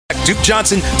Duke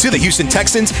Johnson to the Houston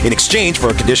Texans in exchange for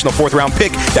a conditional fourth-round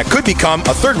pick that could become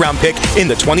a third-round pick in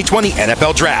the 2020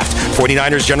 NFL Draft.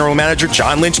 49ers general manager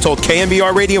John Lynch told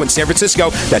KNBR Radio in San Francisco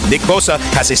that Nick Bosa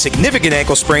has a significant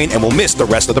ankle sprain and will miss the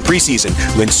rest of the preseason.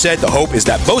 Lynch said the hope is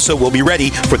that Bosa will be ready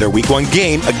for their Week 1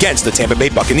 game against the Tampa Bay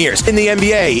Buccaneers. In the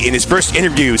NBA, in his first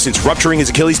interview since rupturing his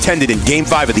Achilles tendon in Game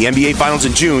 5 of the NBA Finals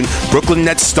in June, Brooklyn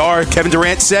Nets star Kevin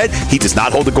Durant said he does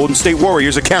not hold the Golden State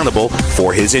Warriors accountable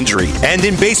for his injury. And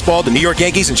in baseball, the New York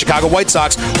Yankees and Chicago White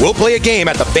Sox will play a game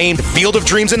at the famed Field of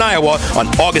Dreams in Iowa on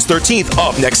August 13th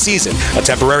of next season. A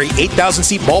temporary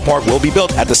 8,000-seat ballpark will be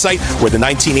built at the site where the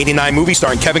 1989 movie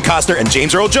starring Kevin Costner and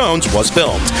James Earl Jones was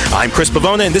filmed. I'm Chris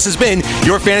Pavona, and this has been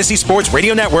your Fantasy Sports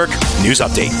Radio Network News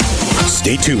Update.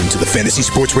 Stay tuned to the Fantasy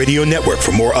Sports Radio Network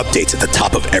for more updates at the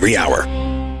top of every hour.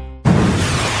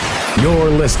 You're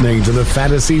listening to the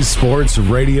Fantasy Sports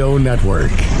Radio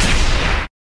Network.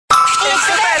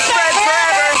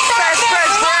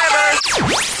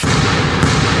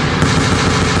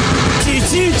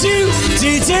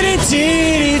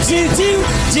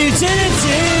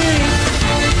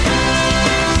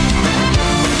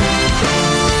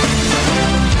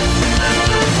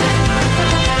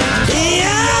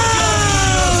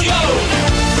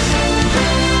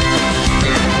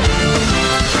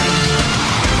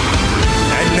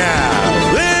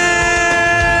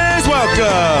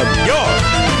 Welcome your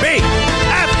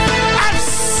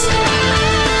BFFs.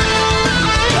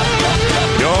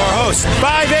 Your host,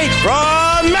 5'8"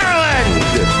 from Maryland,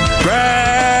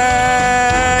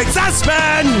 Greg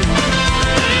Sussman.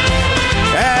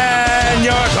 And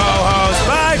your co-host,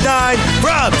 5'9"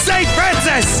 from St.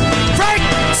 Francis, Frank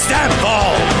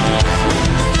Stample.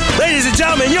 Ladies and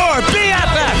gentlemen, your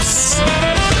BFFs.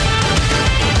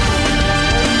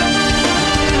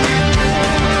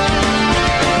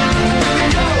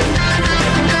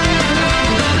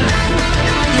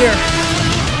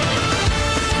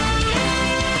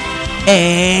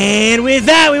 And with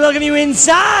that, we welcome you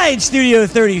inside Studio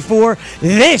 34.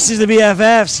 This is the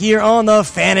BFFs here on the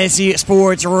Fantasy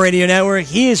Sports Radio Network.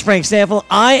 He is Frank Stample.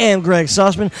 I am Greg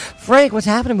Sussman. Frank, what's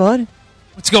happening, bud?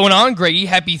 What's going on, Greggy?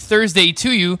 Happy Thursday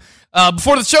to you.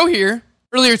 Before the show here,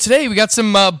 earlier today, we got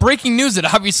some breaking news that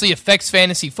obviously affects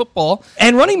fantasy football.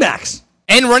 And running backs.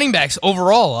 And running backs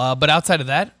overall. But outside of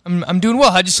that, I'm doing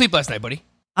well. How'd you sleep last night, buddy?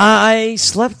 I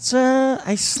slept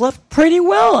pretty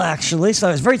well, actually. So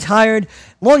I was very tired.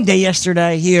 Long day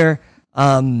yesterday here.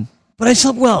 But I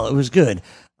slept well. It was good. It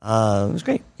was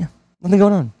great. Yeah, nothing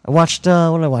going on. I watched,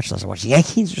 what did I watch last night? I watched the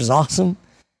Yankees, which was awesome.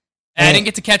 And I didn't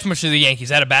get to catch much of the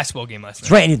Yankees. I had a basketball game last night.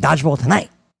 That's right, and dodgeball tonight.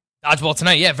 Dodgeball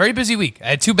tonight, yeah. Very busy week.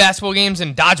 I had 2 basketball games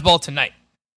and dodgeball tonight.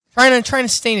 Trying to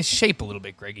stay in shape a little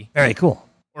bit, Greggy. Very cool.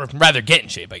 Or rather, get in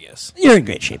shape, I guess. You're in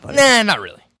great shape, buddy. Nah, not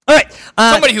really. All right.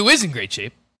 Somebody who is in great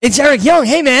shape. It's Eric Young.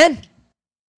 Hey, man.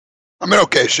 I'm in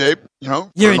okay shape, for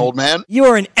an old man. You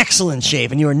are in excellent shape,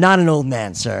 and you are not an old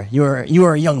man, sir. You are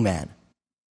a young man.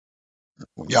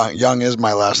 Young is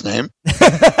my last name.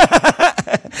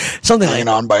 Something hanging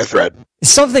like on by a thread.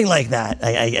 Something like that,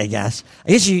 I guess. I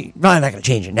guess you probably not going to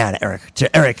change it now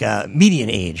to Eric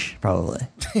median age, probably.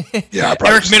 Yeah,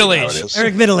 Eric middle age.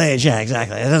 Eric middle age, yeah,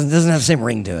 exactly. It doesn't have the same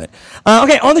ring to it.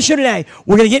 Okay, on the show today,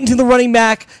 we're going to get into the running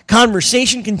back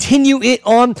conversation, continue it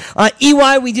on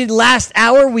EY. We did last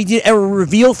hour. We did a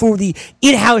reveal for the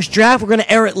in-house draft. We're going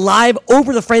to air it live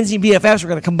over the Frenzy BFFs. We're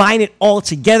going to combine it all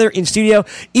together in studio.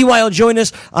 EY will join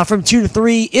us from 2 to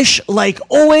 3-ish, like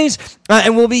always,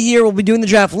 and we'll be here. We'll be doing the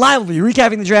draft live. We'll be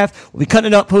recapping the draft. We'll be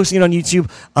cutting it up, posting it on YouTube,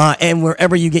 and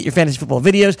wherever you get your fantasy football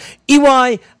videos.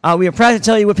 EY, we are proud to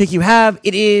tell you what pick you have.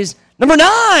 It is number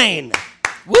 9.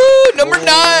 Woo, number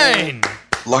 9.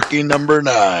 Lucky number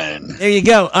 9. There you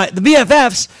go. The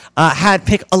BFFs had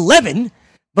pick 11,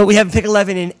 but we have pick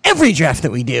 11 in every draft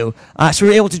that we do. So we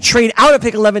were able to trade out of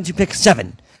pick 11 to pick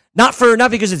 7. Not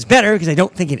because it's better, because I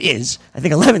don't think it is. I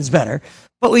think 11's better.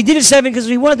 But we did a 7 because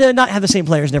we wanted to not have the same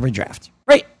players in every draft.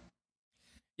 Right?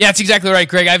 Yeah, that's exactly right,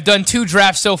 Greg. I've done 2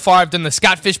 drafts so far. I've done the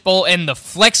Scott Fish Bowl and the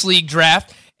Flex League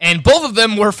draft, and both of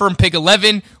them were from pick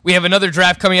 11. We have another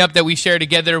draft coming up that we share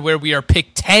together where we are pick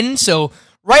 10, so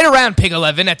right around pick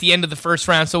 11 at the end of the first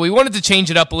round. So we wanted to change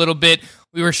it up a little bit.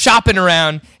 We were shopping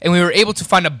around, and we were able to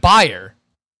find a buyer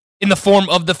in the form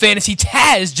of the Fantasy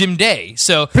Taz, Jim Day.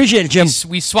 So appreciate it, Jim.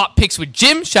 We swapped picks with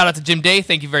Jim. Shout out to Jim Day.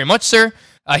 Thank you very much, sir.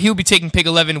 He will be taking pick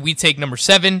 11. We take number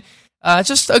 7.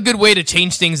 Just a good way to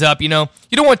change things up. You don't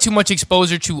want too much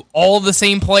exposure to all the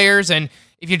same players. And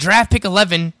if you draft pick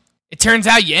 11, it turns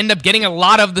out you end up getting a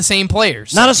lot of the same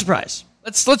players. Not a surprise.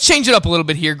 Let's change it up a little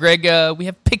bit here, Greg. We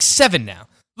have pick 7 now.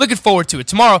 A looking forward to it.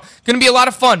 Tomorrow, going to be a lot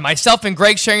of fun. Myself and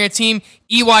Greg sharing a team.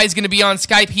 EY is going to be on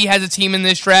Skype. He has a team in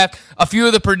this draft. A few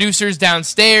of the producers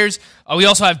downstairs. We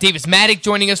also have Davis Maddock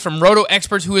joining us from Roto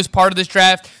Experts, who is part of this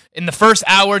draft. In the first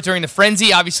hour during the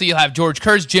frenzy, obviously you'll have George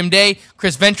Kurtz, Jim Day,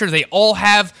 Chris Venture. They all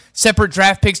have separate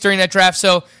draft picks during that draft.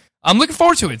 So I'm looking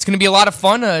forward to it. It's going to be a lot of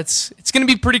fun. It's going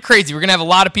to be pretty crazy. We're going to have a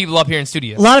lot of people up here in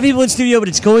studio. A lot of people in studio, but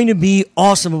it's going to be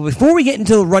awesome. But before we get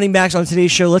into the running backs on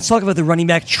today's show, let's talk about the running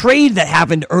back trade that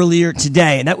happened earlier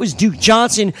today. And that was Duke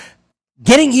Johnson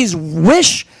getting his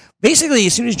wish. Basically,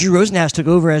 as soon as Drew Rosenhaus took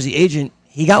over as the agent,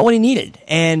 he got what he needed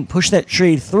and pushed that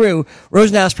trade through.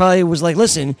 Rosenhaus probably was like,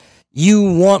 listen,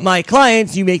 you want my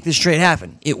clients, you make this trade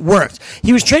happen. It worked.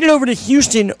 He was traded over to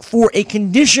Houston for a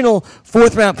conditional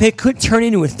 4th-round pick, could turn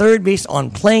into a 3rd based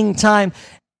on playing time.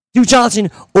 Duke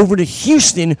Johnson over to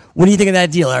Houston. What do you think of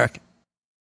that deal, Eric?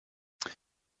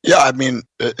 Yeah, I mean,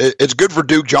 it's good for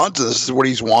Duke Johnson. This is what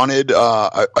he's wanted.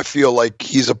 I feel like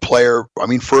he's a player. I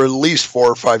mean, for at least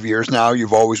 4 or 5 years now,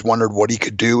 you've always wondered what he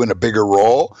could do in a bigger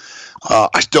role.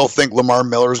 I still think Lamar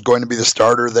Miller is going to be the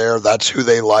starter there. That's who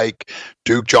they like.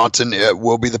 Duke Johnson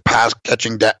will be the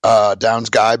pass-catching downs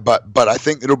guy, but I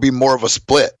think it'll be more of a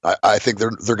split. I think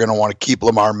they're going to want to keep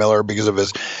Lamar Miller because of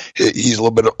he's a little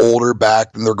bit older back,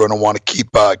 and they're going to want to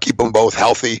keep them both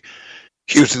healthy.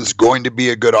 Houston's going to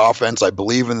be a good offense. I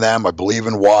believe in them. I believe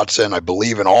in Watson. I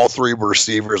believe in all 3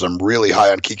 receivers. I'm really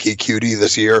high on Kiki Cutie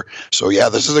this year. So, yeah,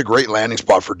 this is a great landing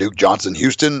spot for Duke Johnson.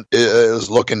 Houston is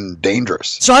looking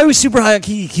dangerous. So I was super high on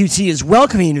Kiki QT as well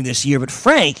coming into this year. But,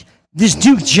 Frank, this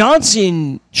Duke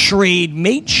Johnson trade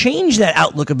may change that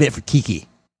outlook a bit for Kiki.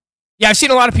 Yeah, I've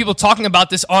seen a lot of people talking about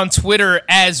this on Twitter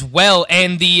as well,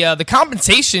 and the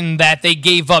compensation that they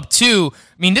gave up too.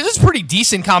 I mean, this is pretty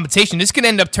decent compensation. This could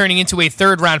end up turning into a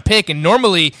 3rd-round pick, and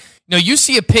normally, you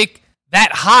see a pick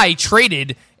that high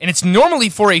traded, and it's normally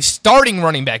for a starting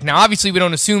running back. Now, obviously, we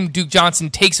don't assume Duke Johnson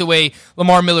takes away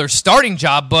Lamar Miller's starting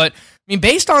job, but I mean,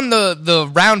 based on the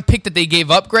round pick that they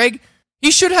gave up, Greg, he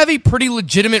should have a pretty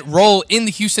legitimate role in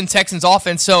the Houston Texans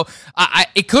offense. So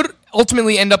it could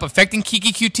ultimately end up affecting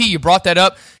Kiki QT. You brought that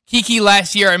up. Kiki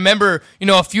last year, I remember,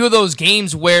 a few of those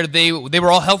games where they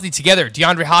were all healthy together.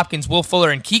 DeAndre Hopkins, Will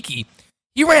Fuller, and Kiki.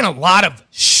 He ran a lot of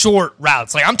short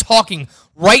routes. Like, I'm talking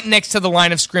right next to the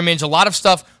line of scrimmage, a lot of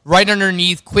stuff right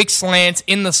underneath, quick slants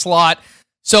in the slot.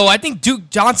 So I think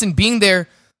Duke Johnson being there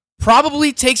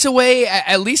probably takes away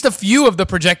at least a few of the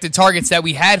projected targets that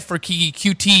we had for Kiki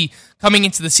QT coming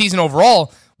into the season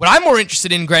overall. What I'm more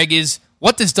interested in, Greg, is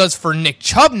what this does for Nick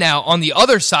Chubb now on the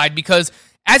other side, because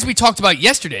as we talked about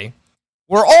yesterday,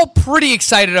 we're all pretty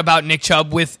excited about Nick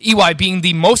Chubb, with EY being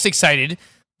the most excited,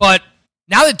 but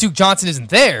now that Duke Johnson isn't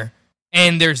there,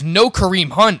 and there's no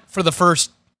Kareem Hunt for the first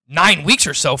 9 weeks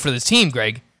or so for this team,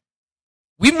 Greg,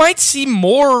 we might see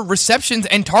more receptions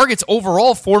and targets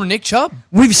overall for Nick Chubb.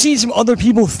 We've seen some other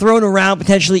people thrown around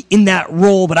potentially in that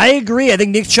role, but I agree. I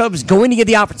think Nick Chubb is going to get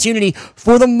the opportunity,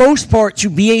 for the most part, to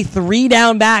be a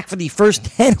 3-down back for the first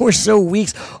 10 or so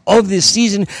weeks of this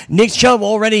season. Nick Chubb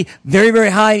already very, very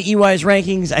high in EY's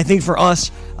rankings. I think for us,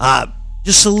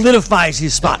 just solidifies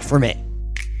his spot for me.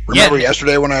 Remember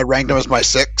yesterday when I ranked him as my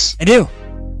 6? I do.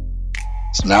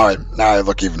 So now I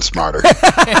look even smarter.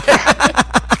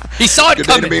 He saw it Good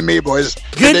coming. Day to be me, boys.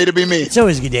 Good day to be me. It's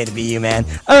always a good day to be you, man.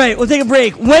 All right, we'll take a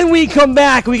break. When we come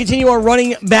back, we continue our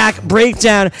running back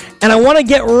breakdown, and I want to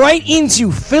get right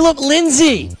into Philip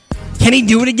Lindsay. Can he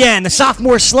do it again? A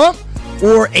sophomore slump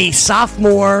or a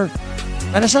sophomore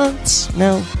renaissance?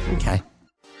 No? Okay.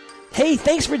 Hey,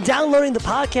 thanks for downloading the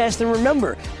podcast, and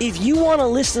remember, if you want to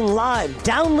listen live,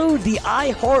 download the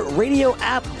iHeartRadio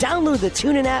app, download the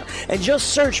TuneIn app, and just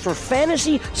search for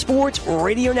Fantasy Sports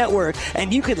Radio Network,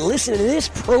 and you can listen to this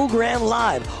program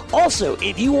live. Also,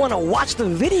 if you want to watch the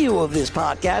video of this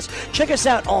podcast, check us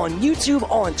out on YouTube,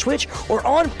 on Twitch, or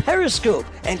on Periscope,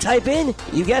 and type in,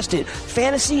 you guessed it,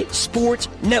 Fantasy Sports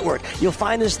Network. You'll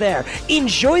find us there.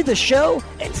 Enjoy the show,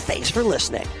 and thanks for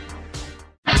listening.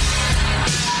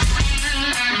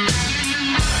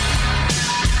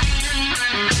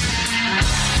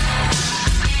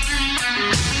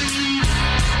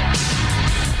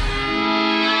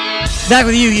 Back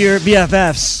with you here at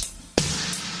BFFs.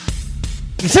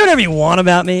 You can say whatever you want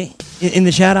about me in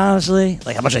the chat, honestly.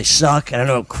 Like how much I suck. I don't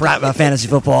know crap about fantasy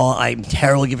football. I'm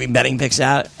terrible giving betting picks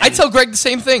out. I tell Greg the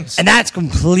same things. And that's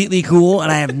completely cool,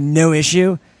 and I have no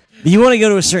issue. But you want to go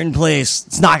to a certain place,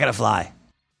 it's not going to fly.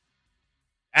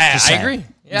 I agree.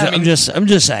 Yeah, I'm just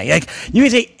saying. Like, you can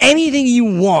say anything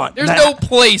you want. There's no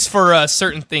place for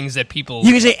certain things that people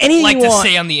you can say anything like you to want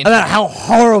say on the internet about how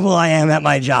horrible I am at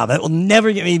my job. That will never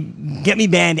get me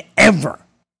banned ever.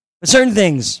 But certain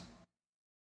things,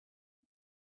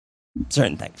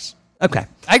 certain things. Okay.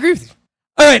 I agree with you.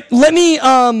 All right,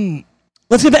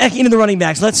 let's get back into the running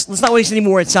backs. Let's not waste any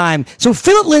more time. So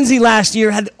Philip Lindsay last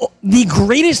year had the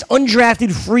greatest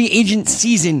undrafted free agent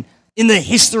season in the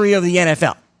history of the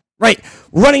NFL. Right,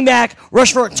 running back,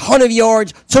 rushed for a ton of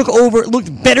yards, took over,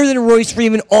 looked better than Royce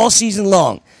Freeman all season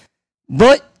long.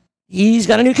 But he's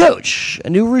got a new coach, a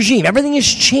new regime. Everything has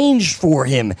changed for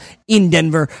him in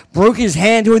Denver. Broke his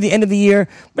hand toward the end of the year,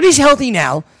 but he's healthy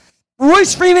now.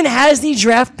 Royce Freeman has the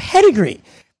draft pedigree.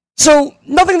 So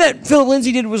nothing that Philip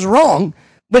Lindsay did was wrong,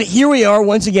 but here we are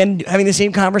once again having the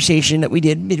same conversation that we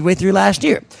did midway through last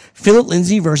year. Philip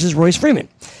Lindsay versus Royce Freeman.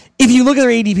 If you look at their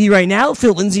ADP right now,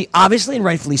 Philip Lindsay, obviously and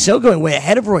rightfully so, going way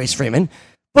ahead of Royce Freeman.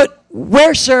 But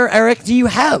where, Sir Eric, do you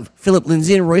have Philip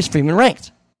Lindsay and Royce Freeman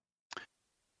ranked?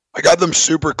 I got them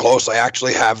super close. I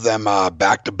actually have them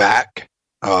back-to-back.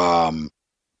 And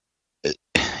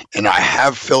I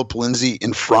have Philip Lindsay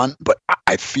in front, but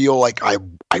I feel like I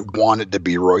want it to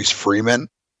be Royce Freeman.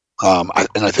 And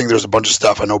I think there's a bunch of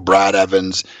stuff. I know Brad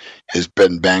Evans has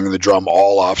been banging the drum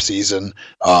all off season,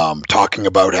 talking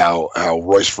about how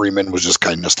Royce Freeman was just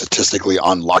kind of statistically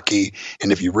unlucky.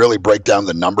 And if you really break down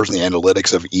the numbers and the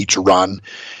analytics of each run,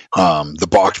 the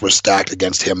box was stacked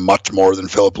against him much more than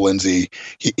Philip Lindsay.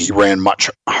 He ran much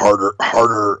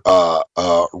harder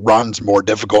runs, more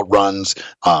difficult runs,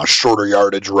 shorter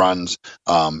yardage runs,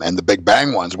 and the big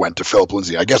bang ones went to Philip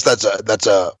Lindsay. I guess that's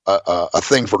a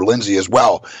thing for Lindsay as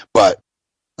well. But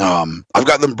I've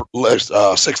got them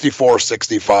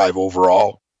 64-65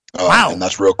 overall. Wow. And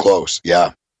that's real close.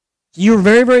 Yeah. You're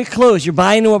very, very close. You're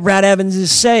buying into what Brad Evans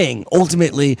is saying,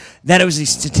 ultimately, that it was a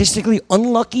statistically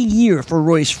unlucky year for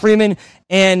Royce Freeman,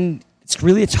 and it's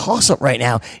really a toss-up right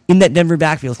now in that Denver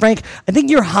backfield. Frank, I think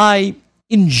you're high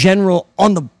in general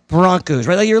on the Broncos,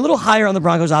 right? Like you're a little higher on the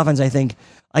Broncos offense, I think.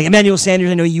 Like Emmanuel Sanders,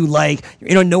 I know you like. You're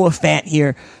in on Noah Fant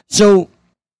here. So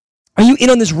are you in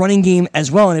on this running game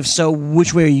as well? And if so,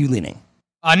 which way are you leaning?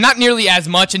 Not nearly as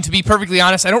much, and to be perfectly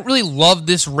honest, I don't really love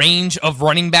this range of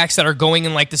running backs that are going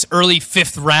in like this early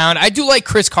 5th round. I do like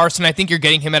Chris Carson. I think you're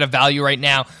getting him at a value right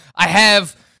now.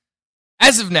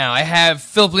 As of now, I have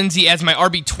Philip Lindsay as my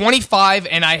RB25,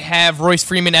 and I have Royce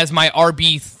Freeman as my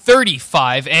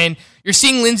RB35, and you're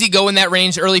seeing Lindsay go in that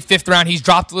range, early 5th round. He's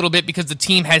dropped a little bit because the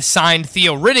team has signed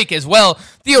Theo Riddick as well.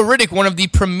 Theo Riddick, one of the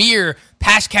premier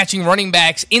pass-catching running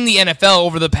backs in the NFL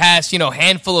over the past,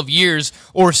 handful of years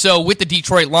or so with the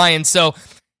Detroit Lions. So,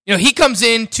 he comes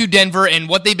in to Denver, and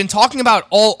what they've been talking about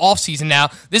all offseason now,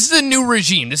 this is a new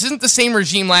regime. This isn't the same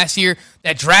regime last year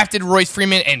that drafted Royce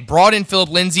Freeman and brought in Philip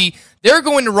Lindsay. They're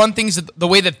going to run things the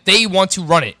way that they want to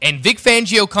run it. And Vic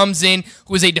Fangio comes in,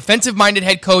 who is a defensive-minded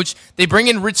head coach. They bring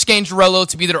in Rich Scangarello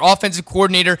to be their offensive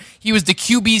coordinator. He was the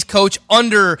QB's coach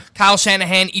under Kyle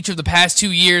Shanahan each of the past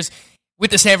 2 years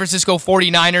with the San Francisco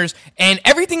 49ers. And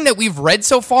everything that we've read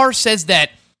so far says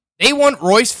that they want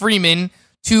Royce Freeman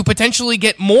to potentially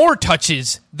get more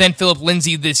touches than Philip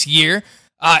Lindsay this year,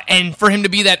 and for him to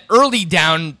be that early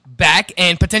down back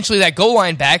and potentially that goal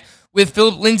line back, with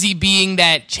Philip Lindsay being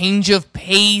that change of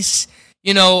pace,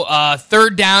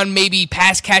 3rd down, maybe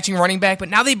pass-catching running back. But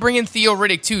now they bring in Theo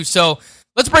Riddick, too. So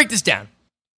let's break this down.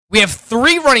 We have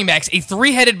 3 running backs, a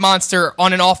 3-headed monster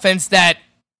on an offense that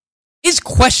is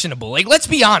questionable. Like, let's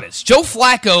be honest. Joe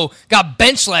Flacco got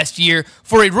benched last year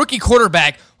for a rookie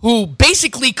quarterback who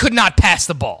basically could not pass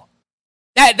the ball.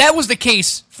 That was the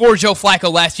case for Joe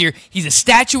Flacco last year. He's a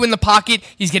statue in the pocket.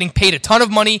 He's getting paid a ton of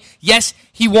money. Yes,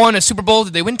 he won a Super Bowl.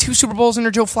 Did they win 2 Super Bowls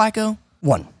under Joe Flacco?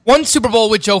 One Super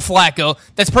Bowl with Joe Flacco.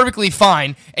 That's perfectly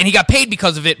fine, and he got paid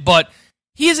because of it, but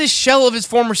he is a shell of his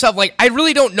former self. Like, I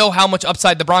really don't know how much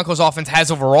upside the Broncos offense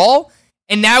has overall,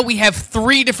 and now we have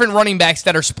 3 different running backs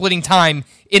that are splitting time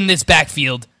in this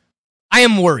backfield. I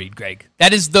am worried, Greg.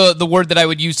 That is the word that I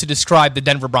would use to describe the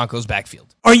Denver Broncos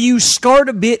backfield. Are you scarred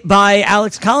a bit by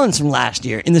Alex Collins from last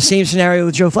year in the same scenario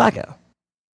with Joe Flacco?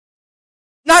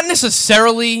 Not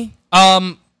necessarily.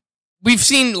 We've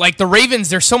seen, like, the Ravens,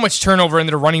 there's so much turnover in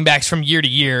their running backs from year to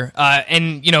year.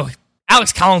 And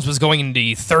Alex Collins was going in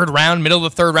the 3rd round, middle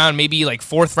of the 3rd round, maybe like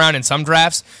 4th round in some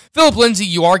drafts. Philip Lindsay,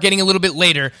 you are getting a little bit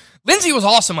later. Lindsay was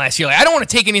awesome last year. Like, I don't want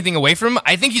to take anything away from him.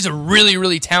 I think he's a really,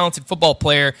 really talented football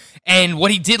player, and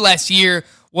what he did last year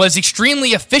was extremely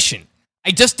efficient. I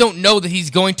just don't know that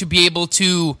he's going to be able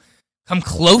to come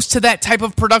close to that type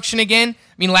of production again.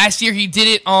 I mean, last year he did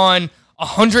it on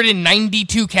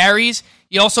 192 carries.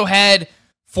 He also had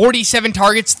 47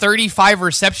 targets, 35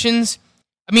 receptions.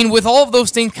 I mean, with all of those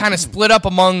things kind of split up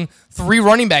among 3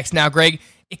 running backs now, Greg,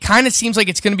 it kind of seems like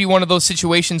it's going to be one of those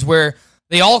situations where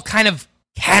they all kind of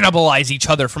cannibalize each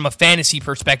other from a fantasy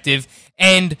perspective,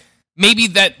 and maybe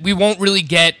that we won't really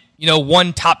get,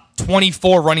 one top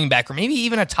 24 running back or maybe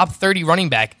even a top 30 running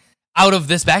back out of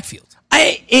this backfield.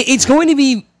 It's going to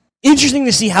be interesting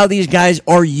to see how these guys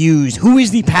are used. Who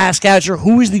is the pass catcher?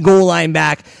 Who is the goal line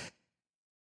back?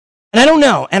 And I don't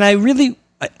know. And I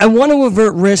want to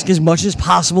avert risk as much as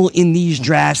possible in these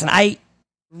drafts. And I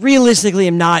realistically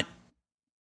am not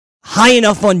high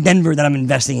enough on Denver that I'm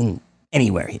investing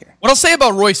anywhere here. What I'll say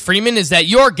about Royce Freeman is that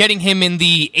you're getting him in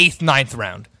the 8th, 9th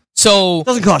round. So it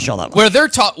doesn't cost you all that much. Where they're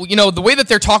the way that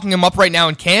they're talking him up right now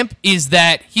in camp is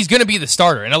that he's going to be the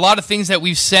starter. And a lot of things that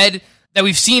we've said that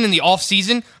we've seen in the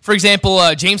offseason, for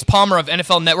example, James Palmer of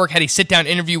NFL Network had a sit-down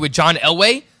interview with John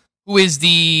Elway, who is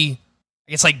the,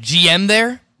 I guess, like GM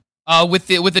there with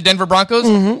the Denver Broncos.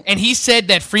 Mm-hmm. And he said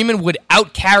that Freeman would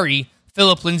out-carry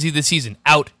Phillip Lindsay this season.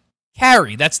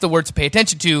 Out-carry. That's the word to pay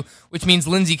attention to, which means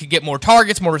Lindsay could get more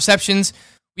targets, more receptions.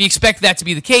 We expect that to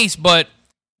be the case, but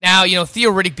now,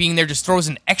 Theo Riddick being there just throws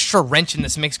an extra wrench in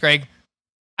this mix, Greg.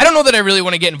 I don't know that I really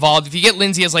want to get involved. If you get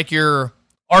Lindsay as like your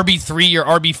RB3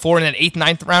 or RB4 in that 8th,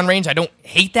 9th round range, I don't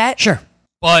hate that. Sure.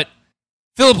 But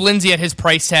Phillip Lindsay at his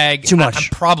price tag, too much.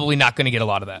 I'm probably not going to get a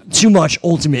lot of that. Too much,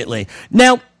 ultimately.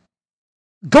 Now,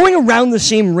 going around the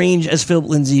same range as Phillip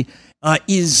Lindsay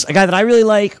is a guy that I really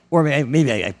like, or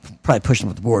maybe I probably pushed him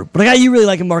off the board, but a guy you really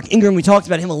like, Mark Ingram. We talked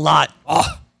about him a lot.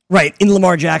 Right, in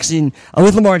Lamar Jackson,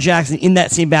 with Lamar Jackson in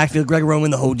that same backfield, Greg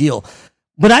Roman, the whole deal.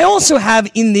 But I also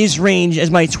have in this range as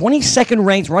my 22nd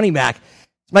ranked running back,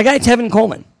 my guy Tevin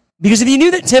Coleman. Because if you knew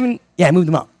that I moved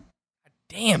him up.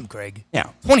 Damn, Greg. Yeah.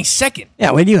 22nd.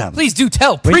 Yeah, where do you have him? Please do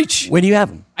tell. Preach. Where do you have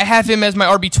him? I have him as my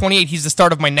RB28. He's the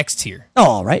start of my next tier. Oh,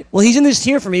 all right. Well, he's in this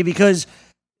tier for me because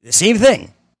the same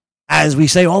thing, as we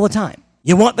say all the time.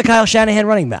 You want the Kyle Shanahan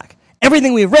running back.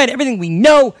 Everything we've read, everything we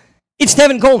know, it's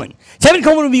Tevin Coleman. Tevin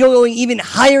Coleman would be going even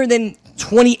higher than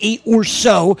 28 or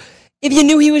so if you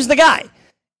knew he was the guy.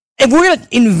 If we're going to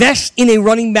invest in a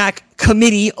running back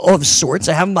committee of sorts,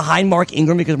 I have him behind Mark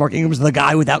Ingram because Mark Ingram is the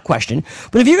guy without question.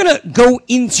 But if you're going to go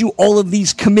into all of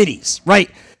these committees,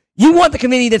 right, you want the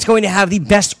committee that's going to have the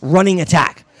best running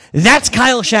attack. That's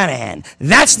Kyle Shanahan.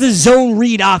 That's the zone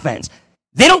read offense.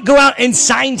 They don't go out and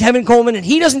sign Tevin Coleman, and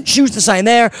he doesn't choose to sign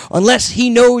there unless he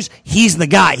knows he's the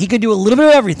guy. He could do a little bit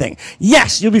of everything.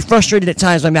 Yes, you'll be frustrated at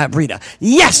times by Matt Breida.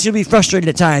 Yes, you'll be frustrated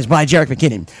at times by Jerick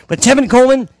McKinnon. But Tevin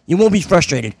Coleman, you won't be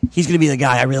frustrated. He's going to be the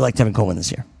guy. I really like Tevin Coleman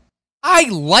this year. I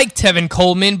like Tevin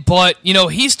Coleman, but,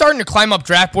 he's starting to climb up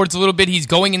draft boards a little bit. He's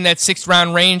going in that 6th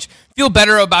round range. Feel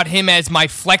better about him as my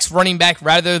flex running back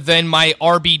rather than my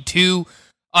RB2.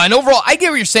 And overall, I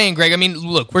get what you're saying, Greg. I mean,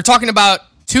 look, we're talking about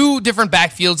two different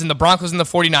backfields in the Broncos and the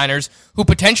 49ers who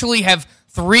potentially have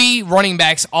 3 running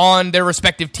backs on their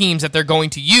respective teams that they're going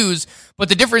to use. But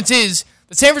the difference is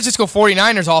the San Francisco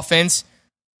 49ers offense,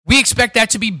 we expect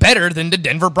that to be better than the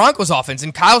Denver Broncos offense.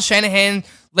 And Kyle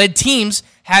Shanahan-led teams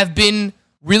have been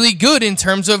really good in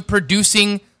terms of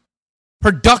producing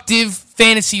productive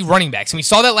fantasy running backs. And we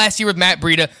saw that last year with Matt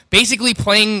Breida, basically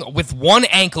playing with one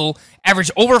ankle,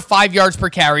 averaged over 5 yards per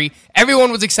carry.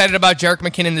 Everyone was excited about Jerick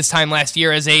McKinnon this time last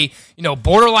year as a,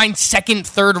 borderline 2nd,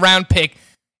 3rd round pick.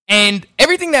 And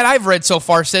everything that I've read so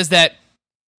far says that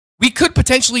we could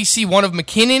potentially see one of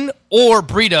McKinnon or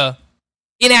Breida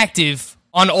inactive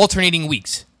on alternating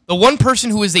weeks. The one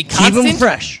person who is a constant Keep him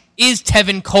fresh. Is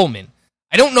Tevin Coleman.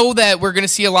 I don't know that we're going to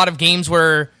see a lot of games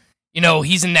where,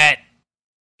 he's in that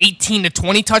 18 to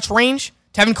 20 touch range.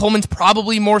 Tevin Coleman's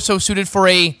probably more so suited for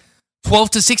a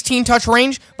 12 to 16 touch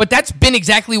range, but that's been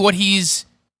exactly what he's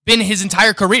been his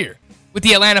entire career with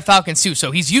the Atlanta Falcons too.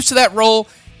 So he's used to that role.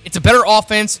 It's a better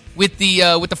offense with the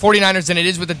 49ers than it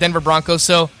is with the Denver Broncos.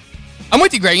 So I'm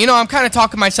with you, Greg. I'm kind of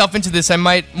talking myself into this. I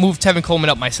might move Tevin Coleman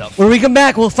up myself. When we come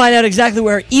back, we'll find out exactly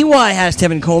where EY has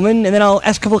Tevin Coleman, and then I'll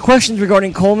ask a couple of questions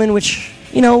regarding Coleman, which,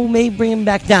 may bring him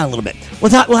back down a little bit. We'll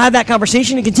have that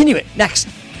conversation and continue it next.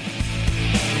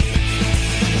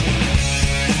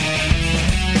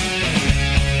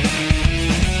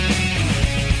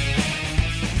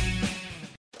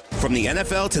 From the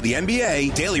NFL to the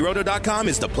NBA, DailyRoto.com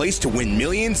is the place to win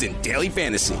millions in daily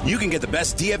fantasy. You can get the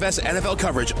best DFS NFL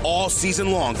coverage all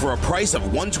season long for a price of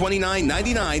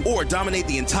 $129.99 or dominate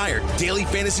the entire daily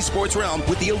fantasy sports realm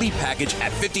with the Elite Package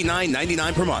at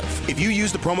 $59.99 per month. If you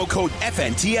use the promo code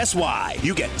FNTSY,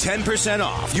 you get 10%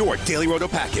 off your Daily Roto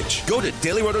package. Go to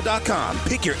DailyRoto.com,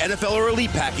 pick your NFL or Elite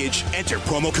Package, enter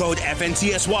promo code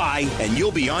FNTSY, and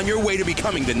you'll be on your way to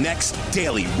becoming the next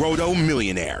Daily Roto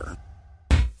millionaire.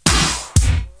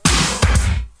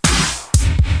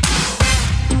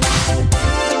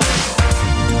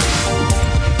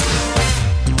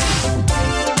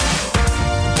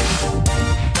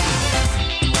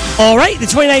 All right, the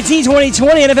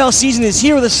 2019-2020 NFL season is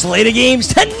here with a slate of games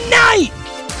tonight. tonight.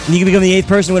 And you can become the 8th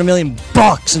person to win $1 million in a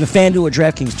FanDuel or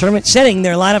DraftKings tournament, setting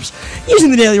their lineups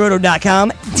using the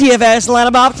DailyRoto.com DFS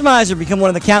lineup optimizer. Become one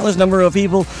of the countless number of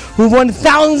people who've won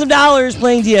thousands of dollars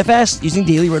playing DFS using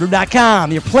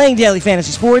DailyRoto.com. You're playing daily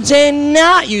fantasy sports and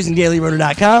not using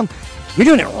DailyRoto.com. You're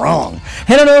doing it wrong.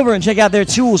 Head on over and check out their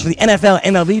tools for the NFL,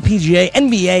 MLB, PGA,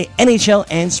 NBA, NHL,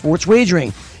 and sports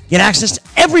wagering. Get access to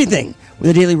everything with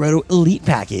a Daily Roto Elite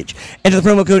package. Enter the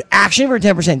promo code ACTION for a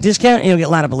 10% discount, and you'll get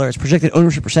lineup alerts, projected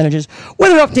ownership percentages,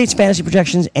 weather updates, fantasy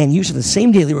projections, and use of the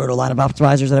same Daily Roto lineup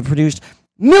optimizers that have produced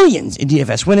millions in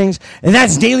DFS winnings. And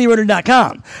that's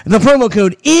DailyRoto.com. The promo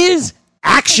code is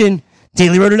ACTION.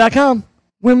 DailyRoto.com,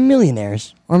 where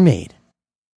millionaires are made.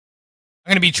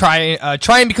 I'm going to be try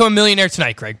and become a millionaire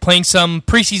tonight, Greg. Playing some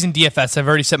preseason DFS. I've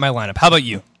already set my lineup. How about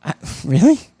you?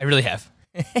 Really? I really have.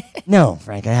 No,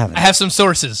 Frank, I haven't. I have some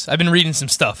sources. I've been reading some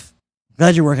stuff.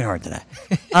 Glad you're working hard today.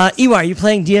 EY, are you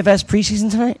playing DFS preseason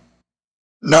tonight?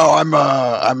 No,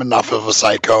 I'm enough of a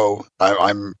psycho.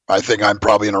 I think I'm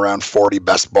probably in around 40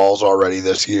 best balls already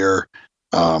this year.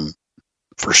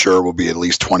 For sure will be at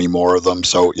least 20 more of them.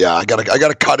 So yeah, I gotta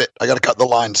cut it. I gotta cut the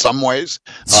line some ways.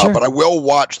 Sure. But I will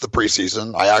watch the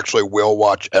preseason. I actually will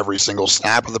watch every single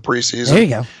snap of the preseason. There you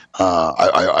go.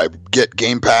 I get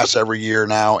Game Pass every year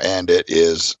now, and it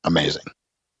is amazing.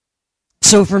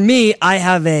 So for me, I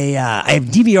have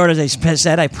DVR'd, as I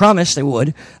said. I promised I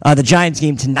would. The Giants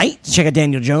game tonight to check out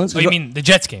Daniel Jones. Oh, you mean the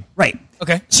Jets game? Right.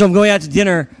 Okay. So I'm going out to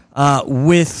dinner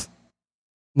with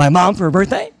my mom for her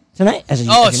birthday tonight.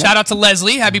 Shout out to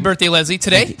Leslie. Happy birthday, Leslie.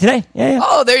 Today? Today, yeah.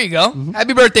 Oh, there you go. Mm-hmm.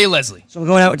 Happy birthday, Leslie. So I'm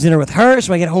going out to dinner with her,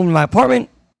 so I get home to my apartment,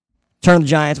 turn on the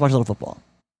Giants, watch a little football.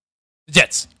 The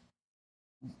Jets.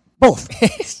 Both.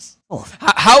 Both.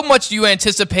 How much do you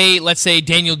anticipate, let's say,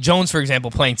 Daniel Jones, for example,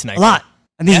 playing tonight? A lot.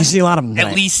 I think you see a lot of them tonight.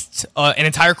 At least an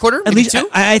entire quarter? At least two?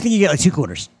 I think you get like 2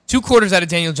 quarters. 2 quarters out of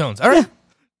Daniel Jones. All right. Yeah.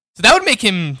 So that would make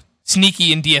him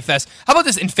sneaky in DFS. How about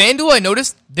this? In FanDuel, I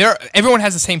noticed everyone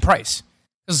has the same price.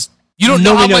 Because you don't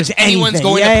know how much anyone's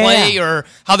going to play or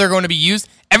how they're going to be used.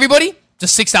 Everybody,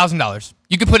 just $6,000.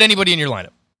 You could put anybody in your lineup.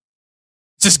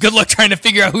 It's just good luck trying to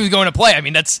figure out who's going to play. I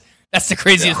mean, that's the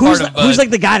craziest part of who's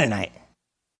like the guy tonight?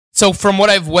 So from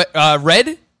what I've read,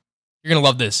 you're going to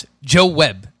love this. Joe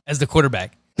Webb as the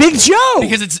quarterback. Big Joe!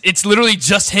 Because it's literally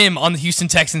just him on the Houston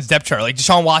Texans depth chart. Like,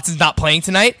 Deshaun Watson's not playing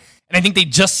tonight, and I think they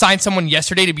just signed someone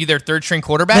yesterday to be their third-string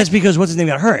quarterback. That's because what's his name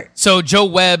got hurt. So Joe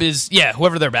Webb is,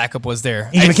 whoever their backup was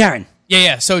there. AJ McCarron.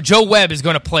 Yeah. So Joe Webb is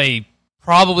going to play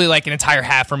probably like an entire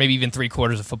half or maybe even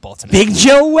 3/4 of football tonight. Big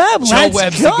Joe Webb. Joe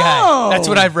Webb's the guy. That's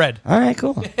what I've read. All right,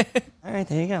 cool. All right,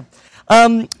 there you go.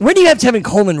 Where do you have Tevin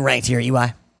Coleman ranked here,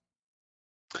 EY?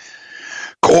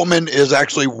 Coleman is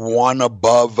actually one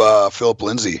above Philip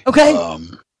Lindsay. Okay.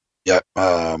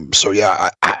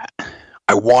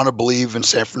 I want to believe in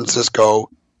San Francisco.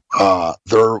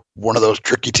 They're one of those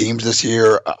tricky teams this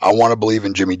year. I want to believe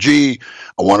in Jimmy G.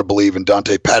 I want to believe in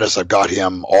Dante Pettis. I've got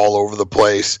him all over the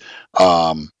place.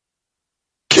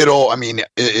 Kittle, I mean,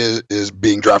 is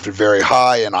being drafted very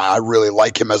high, and I really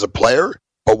like him as a player.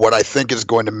 But what I think is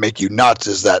going to make you nuts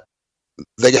is that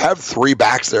they have 3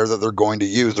 backs there that they're going to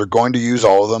use. They're going to use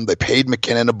all of them. They paid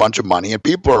McKinnon a bunch of money, and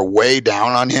people are way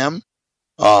down on him.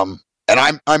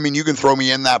 And I mean, you can throw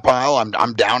me in that pile.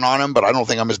 I'm down on him, but I don't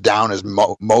think I'm as down as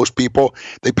most people.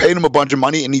 They paid him a bunch of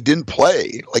money, and he didn't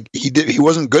play. Like he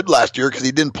wasn't good last year because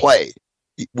he didn't play.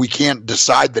 We can't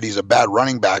decide that he's a bad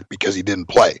running back because he didn't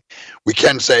play. We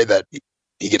can say that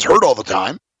he gets hurt all the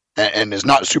time and is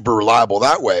not super reliable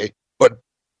that way. But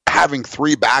having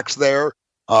 3 backs there,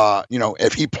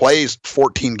 if he plays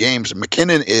 14 games,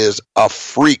 McKinnon is a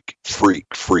freak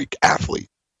athlete.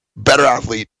 Better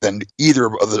athlete than either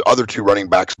of the other 2 running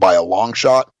backs by a long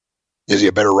shot. Is he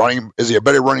a better running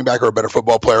back or a better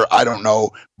football player? I don't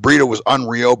know. Breida was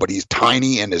unreal, but he's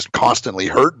tiny and is constantly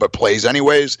hurt, but plays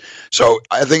anyways. So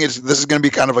I think this is going to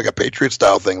be kind of like a Patriot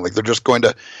style thing. Like they're just going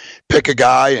to pick a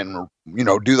guy and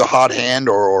do the hot hand,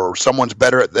 or someone's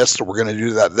better at this, so we're going to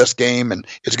do that this game, and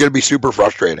it's going to be super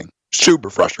frustrating. Super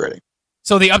frustrating.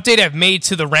 So the update I've made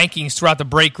to the rankings throughout the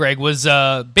break, Greg, was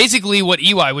basically what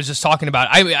EY was just talking about.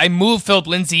 I moved Philip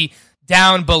Lindsay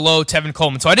down below Tevin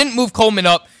Coleman. So I didn't move Coleman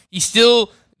up. He's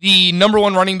still the number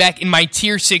 1 running back in my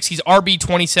tier 6. He's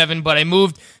RB27, but I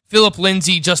moved Philip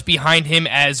Lindsay just behind him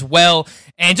as well.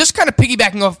 And just kind of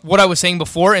piggybacking off what I was saying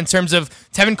before in terms of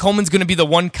Tevin Coleman's going to be the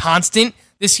one constant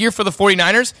this year for the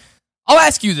 49ers. I'll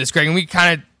ask you this, Greg, and we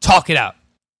kind of talk it out.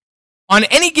 On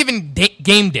any given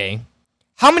game day,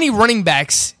 how many running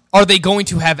backs are they going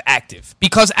to have active?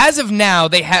 Because as of now,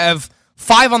 they have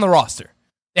 5 on the roster.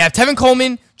 They have Tevin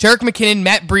Coleman, Jerick McKinnon,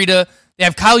 Matt Breida. They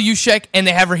have Kyle Juszczyk, and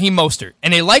they have Raheem Mostert.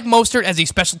 And they like Mostert as a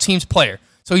special teams player.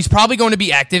 So he's probably going to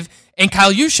be active. And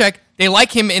Kyle Juszczyk, they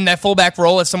like him in that fullback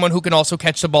role as someone who can also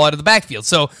catch the ball out of the backfield.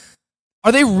 So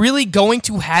are they really going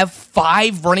to have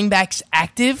 5 running backs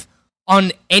active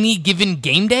on any given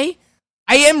game day?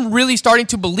 I am really starting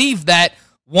to believe that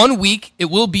 1 week it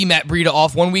will be Matt Breida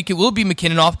off, 1 week it will be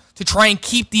McKinnon off to try and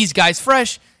keep these guys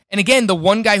fresh. And again, the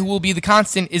one guy who will be the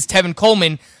constant is Tevin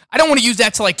Coleman. I don't want to use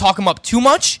that to talk him up too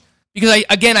much because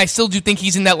I still do think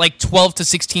he's in that 12 to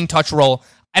 16 touch role.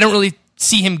 I don't really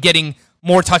see him getting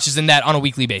more touches than that on a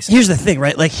weekly basis. Here's the thing,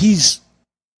 right?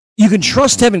 You can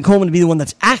trust Tevin Coleman to be the one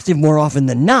that's active more often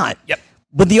than not. Yep.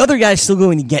 But the other guy's still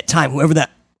going to get time, whoever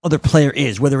that other player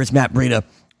is, whether it's Matt Breida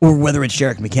or whether it's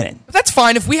Jerick McKinnon. But that's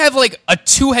fine. If we have a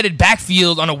two-headed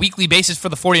backfield on a weekly basis for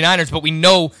the 49ers, but we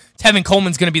know Tevin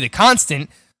Coleman's going to be the constant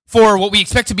for what we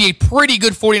expect to be a pretty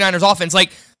good 49ers offense.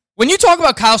 When you talk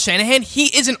about Kyle Shanahan, he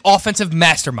is an offensive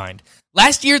mastermind.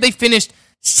 Last year, they finished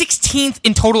 16th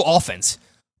in total offense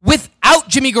without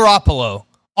Jimmy Garoppolo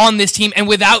on this team and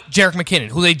without Jerick McKinnon,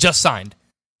 who they just signed.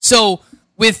 So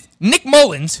with Nick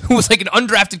Mullins, who was an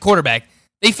undrafted quarterback,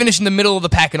 they finished in the middle of the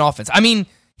pack in offense. I mean,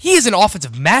 he is an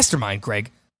offensive mastermind,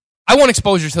 Greg. I want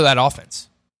exposure to that offense.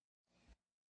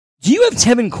 Do you have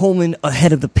Tevin Coleman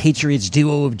ahead of the Patriots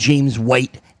duo of James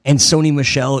White and Sony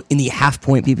Michel in the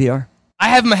half-point PPR? I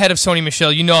have him ahead of Sony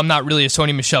Michel. You know I'm not really a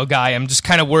Sony Michel guy. I'm just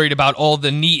kind of worried about all the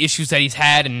knee issues that he's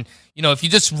had. And, if you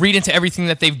just read into everything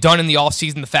that they've done in the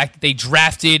offseason, the fact that they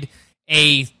drafted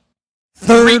a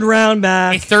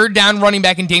third down running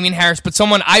back in Damian Harris, but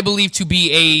someone I believe to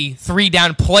be a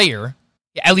 3-down player,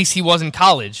 at least he was in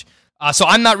college. So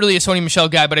I'm not really a Sony Michel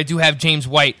guy, but I do have James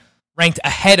White ranked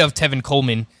ahead of Tevin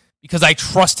Coleman because I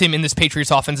trust him in this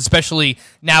Patriots offense, especially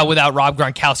now without Rob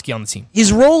Gronkowski on the team.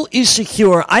 His role is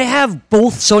secure. I have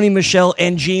both Sony Michel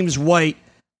and James White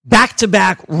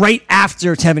back-to-back right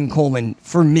after Tevin Coleman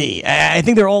for me. I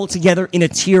think they're all together in a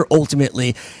tier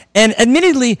ultimately. And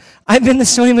admittedly, I've been the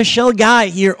Sony Michel guy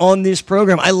here on this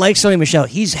program. I like Sony Michel.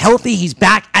 He's healthy. He's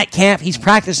back at camp. He's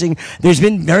practicing. There's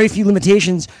been very few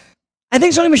limitations. I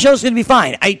think Sony Michel's going to be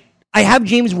fine. I have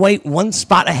James White one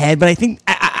spot ahead, but I think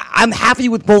I'm happy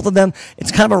with both of them.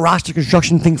 It's kind of a roster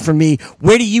construction thing for me.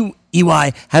 Where do you,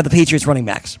 EY, have the Patriots running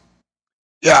backs?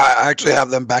 Yeah, I actually have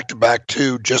them back-to-back,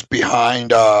 too, just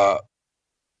behind,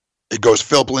 it goes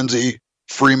Philip Lindsay,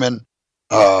 Freeman,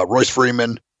 Royce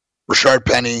Freeman, Rashard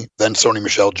Penny, then Sony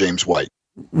Michel, James White.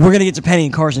 We're going to get to Penny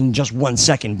and Carson in just 1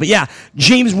 second. But yeah,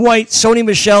 James White, Sony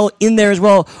Michel in there as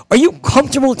well. Are you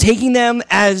comfortable taking them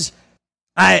as,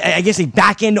 I guess, a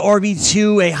back-end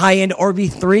RB2, a high-end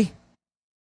RB3?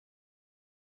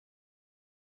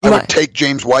 I would take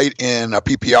James White in a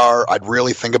PPR. I'd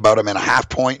really think about him in a half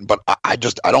point, but I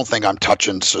don't think I'm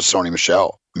touching Sony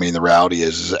Michel. I mean, the reality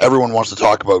is everyone wants to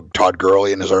talk about Todd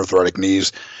Gurley and his arthritic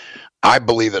knees. I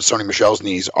believe that Sony Michel's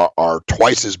knees are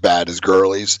twice as bad as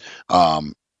Gurley's.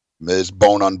 Is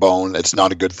bone on bone. It's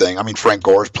not a good thing. I mean, Frank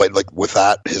Gore's played with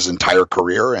that his entire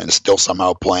career and is still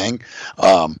somehow playing.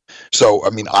 So,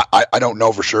 I mean, I don't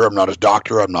know for sure. I'm not his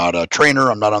doctor. I'm not a trainer.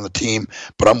 I'm not on the team,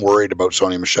 but I'm worried about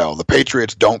Sony Michel. The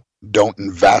Patriots don't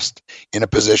invest in a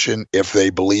position if they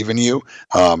believe in you.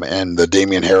 And the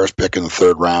Damian Harris pick in the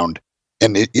 3rd round.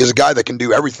 And he's a guy that can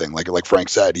do everything. Like Frank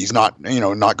said, he's not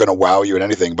going to wow you at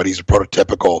anything, but he's a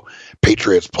prototypical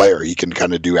Patriots player. He can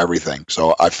kind of do everything.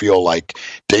 So I feel like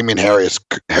Damian Harris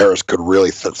could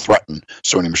really threaten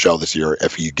Sony Michel this year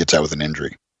if he gets out with an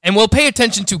injury. And we'll pay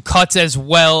attention to cuts as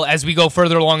well as we go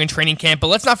further along in training camp. But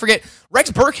let's not forget,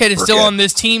 Rex Burkhead is still on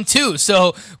this team too.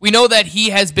 So we know that he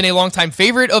has been a longtime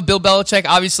favorite of Bill Belichick.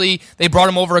 Obviously, they brought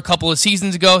him over a couple of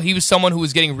seasons ago. He was someone who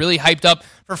was getting really hyped up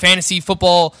for fantasy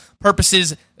football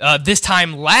purposes this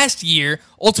time last year.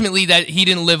 Ultimately, that he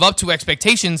didn't live up to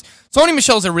expectations. Sony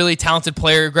Michel's a really talented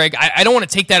player, Greg. I don't want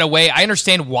to take that away. I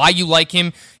understand why you like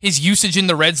him. His usage in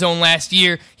the red zone last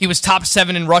year, he was top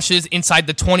 7 in rushes inside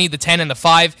the 20, the 10, and the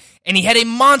 5, and he had a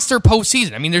monster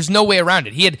postseason. I mean, there's no way around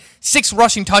it. He had 6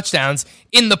 rushing touchdowns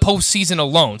in the postseason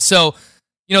alone. So,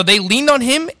 they leaned on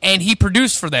him, and he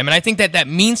produced for them, and I think that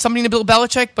means something to Bill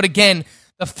Belichick. But again,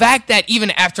 the fact that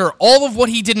even after all of what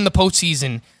he did in the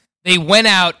postseason, they went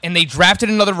out and they drafted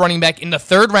another running back in the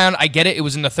 3rd round. I get it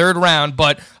was in the 3rd round,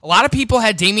 but a lot of people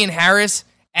had Damian Harris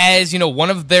as,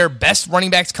 one of their best running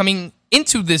backs coming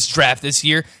into this draft this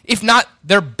year, if not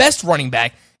their best running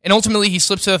back. And ultimately, he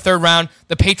slips to the 3rd round.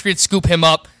 The Patriots scoop him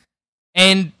up.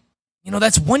 And,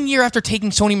 that's 1 year after taking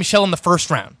Sony Michel in the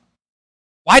 1st round.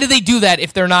 Why do they do that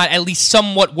if they're not at least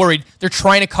somewhat worried? They're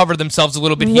trying to cover themselves a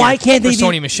little bit here for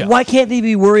Sony Michel. Why can't they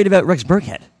be worried about Rex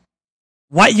Burkhead?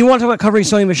 Why you want to talk about covering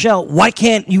Sony Michel? Why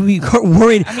can't you be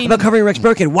worried about covering Rex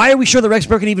Burkhead? Why are we sure that Rex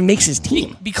Burkhead even makes his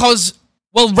team? Because,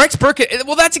 Rex Burkhead,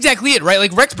 that's exactly it, right?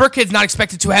 Like, Rex Burkhead's not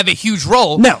expected to have a huge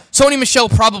role. No. Sony Michel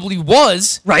probably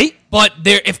was. Right. But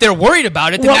if they're worried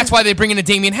about it, then that's why they bring in a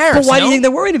Damian Harris. But why do you think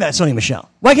they're worried about Sony Michel?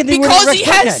 Why can't they because worry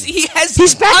about Rex Burkhead?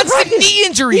 He's back constant knee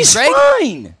injuries, He's right?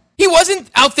 fine. He wasn't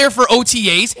out there for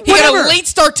OTAs. He got a late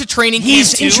start to training camp,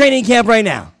 He's in training camp right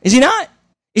now. Is he not?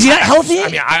 Is he not healthy?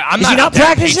 I'm Is he not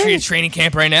practicing? Patriots training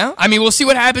camp right now. We'll see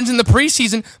what happens in the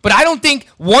preseason, but I don't think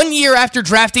 1 year after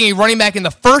drafting a running back in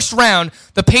the first round,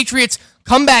 the Patriots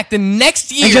come back the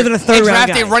next year and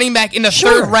draft a running back in the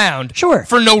third round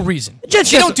for no reason. They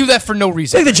don't do that for no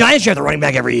reason. I think the Giants draft a running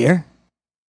back every year.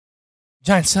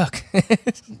 Giants suck.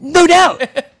 No doubt.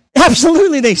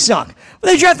 Absolutely they suck. But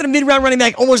they drafted a mid-round running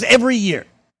back almost every year.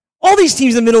 All these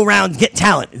teams in the middle round get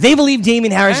talent. They believe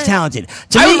Damian Harris is talented.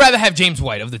 I would rather have James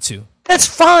White of the two. That's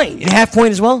fine. In half point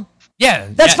as well? Yeah.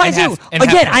 That's fine too.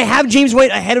 Again, I have James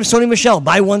White ahead of Sony Michel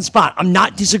by one spot. I'm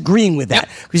not disagreeing with that.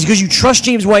 Because you trust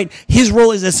James White, his role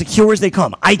is as secure as they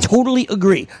come. I totally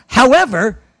agree.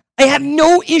 However, I have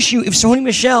no issue if Sony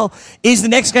Michel is the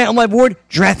next guy on my board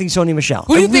drafting Sony Michel.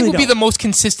 Who do you think would be the most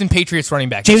consistent Patriots running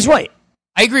back? James White.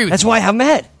 I agree with That's why I have him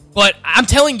ahead. But I'm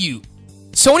telling you,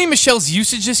 Sony Michel's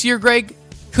usage this year, Greg,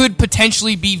 could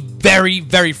potentially be very,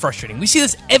 very frustrating. We see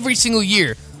this every single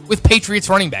year with Patriots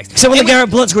running backs. Except when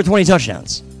LeGarrette Blount scored 20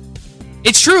 touchdowns.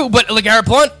 It's true, but LeGarrette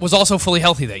Blount was also fully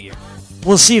healthy that year.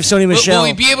 We'll see if Sony Michel... Will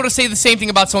we be able to say the same thing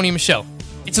about Sony Michel?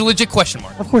 It's a legit question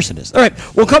mark. Of course it is. All right,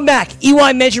 we'll come back.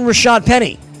 EY mentioned Rashad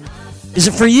Penny. Is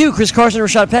it for you, Chris Carson or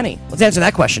Rashad Penny? Let's answer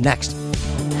that question next.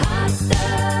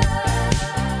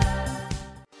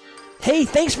 Hey,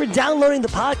 thanks for downloading the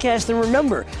podcast. And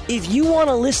remember, if you want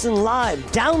to listen live,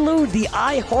 download the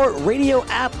iHeartRadio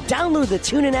app, download the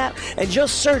TuneIn app, and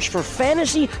just search for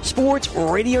Fantasy Sports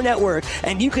Radio Network,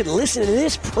 and you can listen to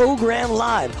this program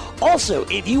live. Also,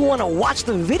 if you want to watch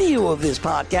the video of this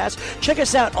podcast, check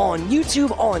us out on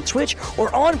YouTube, on Twitch,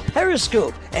 or on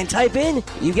Periscope, and type in,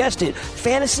 you guessed it,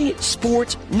 Fantasy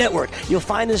Sports Network. You'll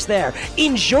find us there.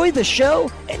 Enjoy the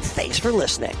show, and thanks for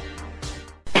listening.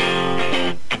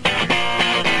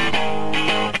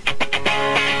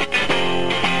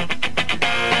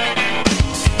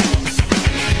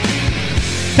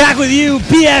 Back with you,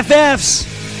 BFFs.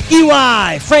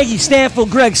 EY, Frankie Stanfield,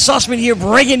 Greg Sussman here,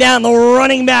 breaking down the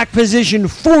running back position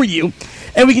for you.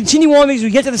 And we continue on because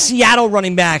we get to the Seattle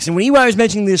running backs. And when EY was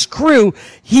mentioning this crew,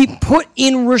 he put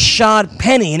in Rashad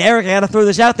Penny. And Eric, I got to throw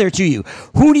this out there to you.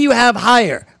 Who do you have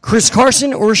higher, Chris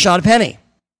Carson or Rashad Penny?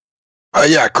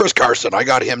 Chris Carson. I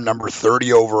got him number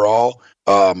 30 overall.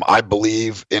 I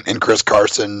believe in Chris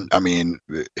Carson.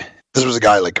 This was a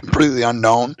guy like completely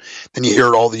unknown. Then you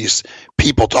hear all these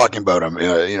people talking about him,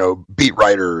 beat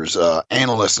writers,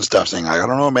 analysts and stuff saying, I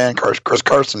don't know, man, Chris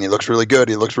Carson, he looks really good.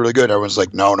 Everyone's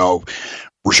like, no.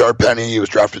 Rashad Penny, he was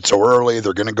drafted so early.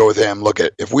 They're going to go with him. Look,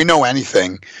 if we know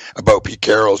anything about Pete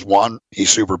Carroll's one, he's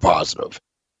super positive.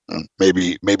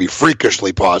 Maybe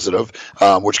freakishly positive,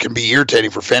 which can be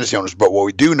irritating for fantasy owners. But what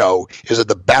we do know is that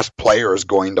the best player is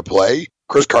going to play.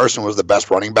 Chris Carson was the best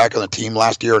running back on the team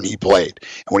last year, and he played.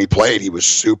 And when he played, he was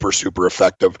super, super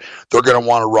effective. They're going to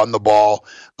want to run the ball.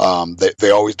 They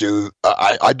always do.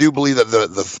 I do believe that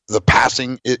the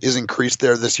passing is increased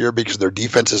there this year because their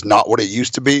defense is not what it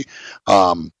used to be.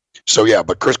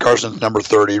 But Chris Carson's number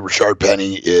 30. Rashad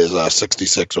Penny is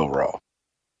 66 overall.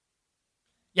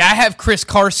 Yeah, I have Chris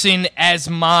Carson as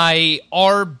my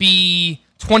RB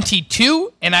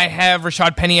 22, and I have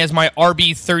Rashad Penny as my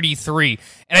RB 33.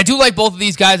 And I do like both of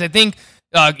these guys. I think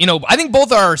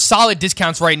both are solid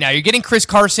discounts right now. You're getting Chris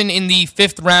Carson in the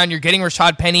 5th round. You're getting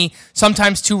Rashad Penny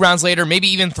sometimes 2 rounds later, maybe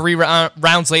even 3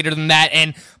 rounds later than that.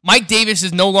 And Mike Davis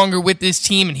is no longer with this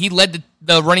team, and he led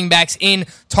the running backs in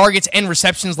targets and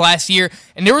receptions last year.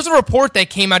 And there was a report that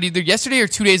came out either yesterday or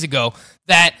 2 days ago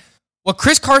that what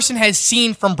Chris Carson has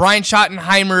seen from Brian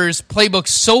Schottenheimer's playbook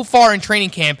so far in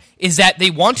training camp is that they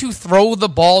want to throw the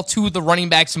ball to the running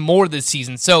backs more this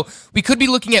season. So we could be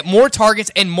looking at more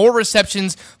targets and more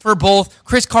receptions for both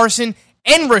Chris Carson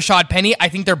and Rashad Penny. I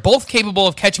think they're both capable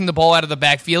of catching the ball out of the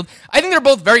backfield. I think they're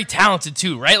both very talented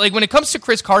too, right? Like when it comes to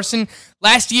Chris Carson,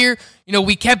 last year,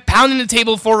 we kept pounding the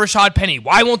table for Rashad Penny.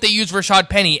 Why won't they use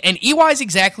Rashad Penny? And EY is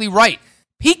exactly right.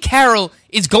 Pete Carroll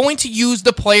is going to use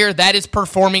the player that is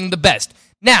performing the best.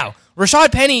 Now,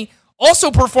 Rashad Penny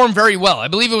also performed very well. I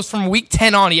believe it was from week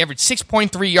 10 on, he averaged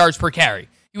 6.3 yards per carry.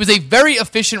 He was a very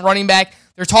efficient running back.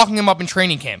 They're talking him up in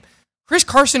training camp. Chris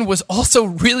Carson was also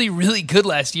really, really good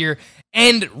last year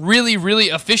and really, really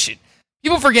efficient.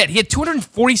 People forget, he had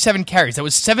 247 carries. That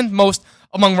was 7th most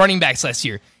among running backs last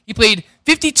year. He He played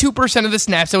 52% of the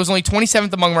snaps. That was only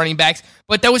 27th among running backs,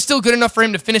 but that was still good enough for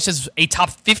him to finish as a top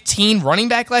 15 running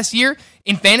back last year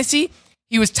in fantasy.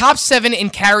 He was top 7 in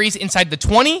carries inside the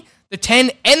 20, the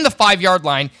 10, and the 5-yard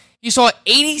line. He saw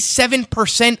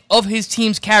 87% of his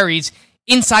team's carries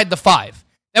inside the 5.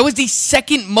 That was the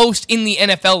second most in the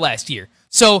NFL last year.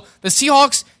 So the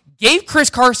Seahawks gave Chris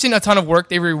Carson a ton of work.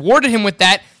 They rewarded him with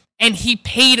that, and he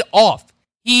paid off.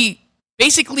 He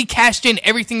basically cashed in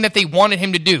everything that they wanted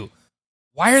him to do.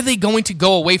 Why are they going to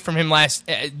go away from him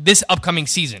this upcoming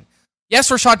season?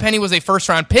 Yes, Rashad Penny was a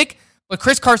first-round pick, but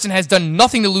Chris Carson has done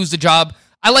nothing to lose the job.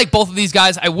 I like both of these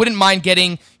guys. I wouldn't mind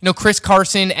getting Chris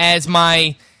Carson as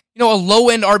my a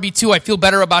low-end RB2. I feel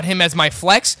better about him as my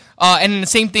flex. And the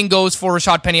same thing goes for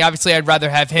Rashad Penny. Obviously, I'd rather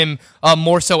have him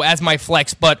more so as my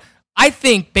flex. But I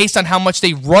think based on how much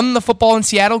they run the football in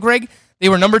Seattle, Greg, they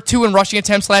were number 2 in rushing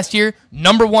attempts last year,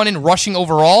 number 1 in rushing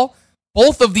overall.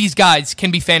 Both of these guys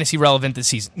can be fantasy relevant this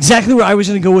season. Exactly where I was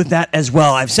going to go with that as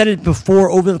well. I've said it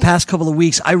before over the past couple of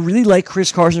weeks. I really like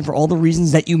Chris Carson for all the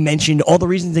reasons that you mentioned, all the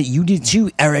reasons that you did too,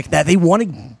 Eric, that they want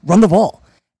to run the ball.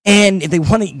 And if they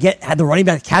want to have the running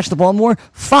back catch the ball more,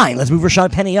 fine, let's move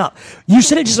Rashad Penny up. You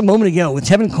said it just a moment ago with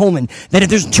Tevin Coleman that if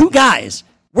there's 2 guys,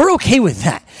 we're okay with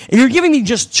that. If you're giving me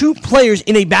just 2 players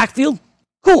in a backfield,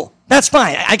 cool, that's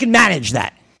fine. I can manage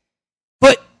that.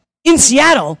 But in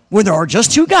Seattle, where there are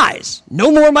just 2 guys, no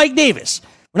more Mike Davis.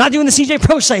 We're not doing the CJ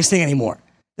Prosise thing anymore.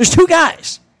 There's 2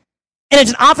 guys. And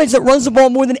it's an offense that runs the ball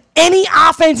more than any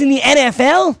offense in the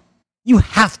NFL. You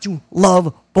have to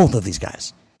love both of these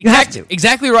guys. You have to.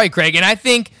 Exactly right, Greg. And I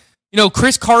think,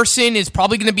 Chris Carson is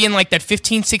probably going to be in like that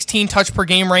 15, 16 touch per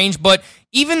game range. But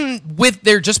even with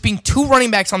there just being 2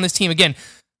 running backs on this team, again,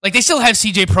 like they still have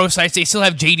CJ Prosise, they still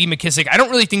have JD McKissick. I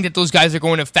don't really think that those guys are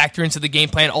going to factor into the game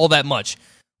plan all that much.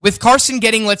 With Carson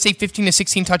getting, let's say, 15 to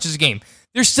 16 touches a game,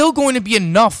 there's still going to be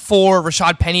enough for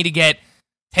Rashad Penny to get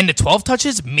 10 to 12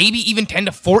 touches, maybe even 10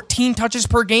 to 14 touches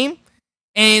per game.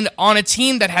 And on a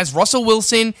team that has Russell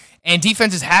Wilson and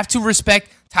defenses have to respect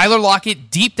Tyler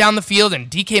Lockett deep down the field and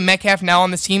DK Metcalf now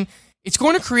on this team, it's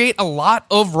going to create a lot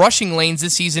of rushing lanes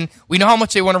this season. We know how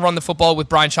much they want to run the football with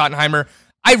Brian Schottenheimer.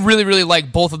 I really, really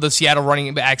like both of the Seattle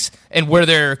running backs and where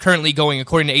they're currently going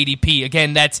according to ADP.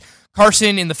 Again, that's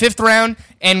Carson in the 5th round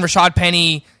and Rashad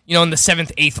Penny, in the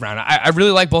 7th, 8th round. I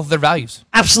really like both of their values.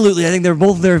 Absolutely. I think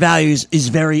both of their values is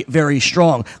very, very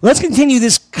strong. Let's continue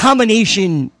this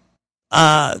combination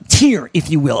tier, if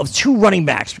you will, of 2 running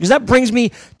backs, because that brings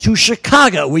me to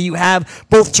Chicago, where you have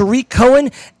both Tariq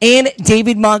Cohen and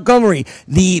David Montgomery.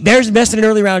 The Bears invested an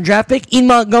early round draft pick in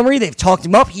Montgomery. They've talked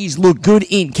him up. He's looked good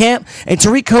in camp, and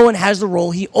Tariq Cohen has the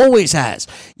role he always has.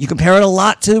 You compare it a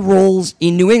lot to the roles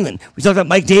in New England. We talked about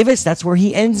Mike Davis. That's where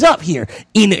he ends up here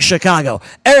in Chicago.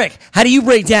 Eric, how do you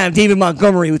break down David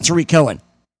Montgomery with Tariq Cohen?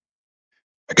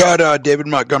 I got David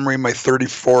Montgomery my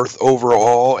 34th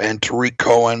overall and Tariq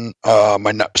Cohen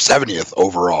my 70th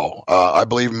overall. I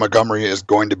believe Montgomery is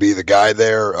going to be the guy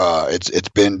there. It's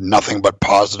been nothing but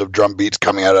positive drum beats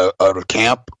coming out of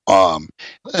camp.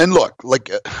 And look,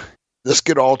 this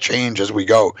could all change as we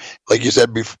go. Like you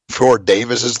said before,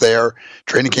 Davis is there.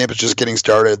 Training camp is just getting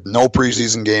started. No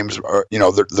preseason games are,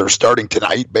 they're starting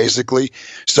tonight basically.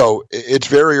 So it's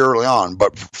very early on.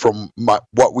 But from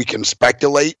what we can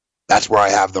speculate, that's where I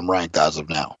have them ranked as of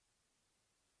now.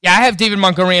 Yeah, I have David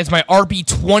Montgomery as my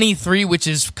RB23, which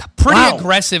is pretty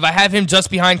aggressive. I have him just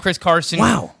behind Chris Carson,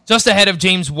 just ahead of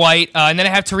James White, and then I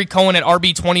have Tariq Cohen at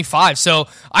RB25. So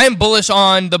I am bullish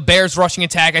on the Bears' rushing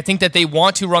attack. I think that they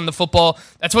want to run the football.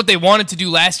 That's what they wanted to do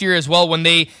last year as well when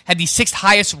they had the 6th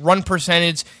highest run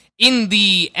percentage in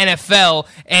the NFL,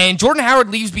 and Jordan Howard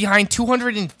leaves behind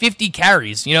 250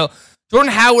 carries.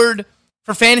 Jordan Howard,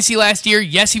 for fantasy last year,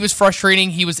 yes, he was frustrating.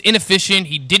 He was inefficient.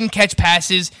 He didn't catch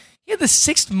passes. He had the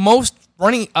 6th most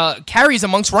running carries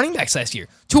amongst running backs last year,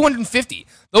 250.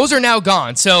 Those are now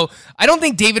gone. So I don't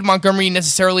think David Montgomery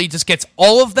necessarily just gets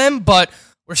all of them, but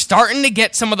we're starting to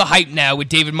get some of the hype now with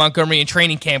David Montgomery in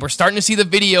training camp. We're starting to see the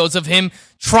videos of him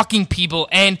trucking people,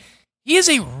 and he is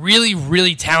a really,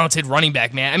 really talented running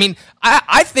back, man. I mean,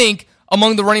 I think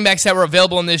among the running backs that were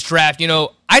available in this draft,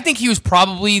 I think he was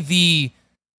probably the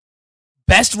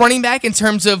best running back in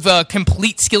terms of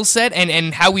complete skill set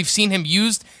and how we've seen him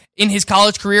used in his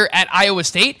college career at Iowa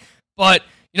State. But,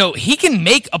 he can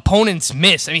make opponents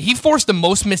miss. I mean, he forced the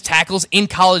most missed tackles in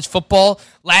college football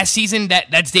last season.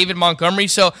 That's David Montgomery.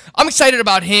 So I'm excited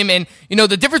about him. And,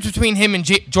 the difference between him and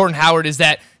Jordan Howard is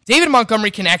that David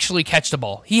Montgomery can actually catch the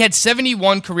ball. He had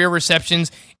 71 career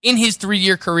receptions in his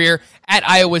 3-year career at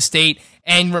Iowa State.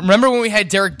 And remember when we had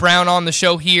Derek Brown on the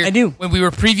show here? I do. When we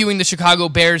were previewing the Chicago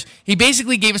Bears, he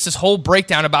basically gave us this whole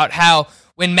breakdown about how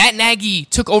when Matt Nagy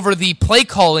took over the play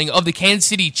calling of the Kansas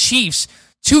City Chiefs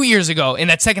 2 years ago in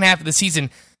that second half of the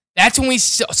season, that's when we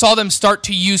saw them start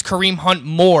to use Kareem Hunt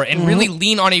more and really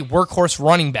lean on a workhorse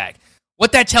running back.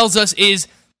 What that tells us is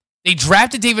they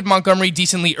drafted David Montgomery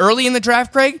decently early in the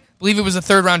draft, Craig. I believe it was a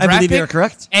third-round draft pick. I believe you're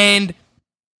correct. And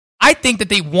I think that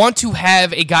they want to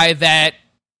have a guy that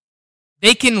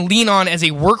they can lean on as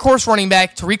a workhorse running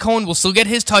back. Tariq Cohen will still get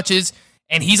his touches,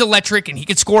 and he's electric, and he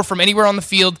can score from anywhere on the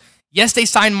field. Yes, they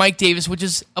signed Mike Davis, which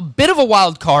is a bit of a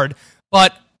wild card,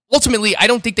 but ultimately, I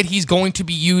don't think that he's going to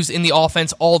be used in the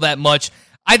offense all that much.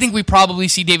 I think we probably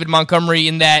see David Montgomery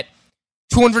in that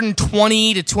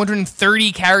 220 to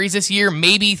 230 carries this year,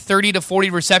 maybe 30 to 40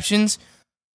 receptions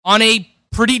on a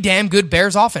pretty damn good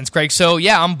Bears offense, Craig. So,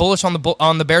 yeah, I'm bullish on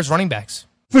the Bears running backs.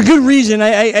 For good reason.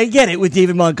 I get it with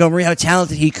David Montgomery, how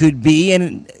talented he could be,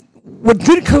 and what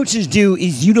good coaches do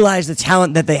is utilize the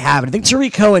talent that they have. And I think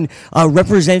Tariq Cohen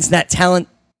represents that talent,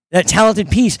 that talented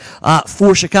piece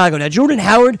for Chicago. Now, Jordan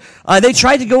Howard, they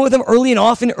tried to go with him early and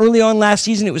often. Early on last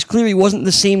season, it was clear he wasn't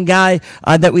the same guy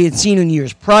that we had seen in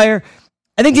years prior.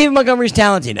 I think David Montgomery's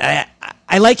talented.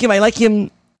 I like him. I like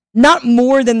him not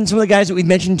more than some of the guys that we've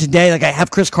mentioned today. Like, I have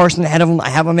Chris Carson ahead of him. I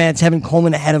have a man, Tevin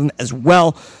Coleman, ahead of him as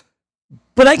well.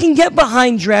 But I can get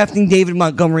behind drafting David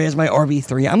Montgomery as my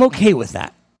RB3. I'm okay with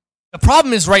that. The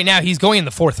problem is right now he's going in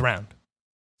the fourth round.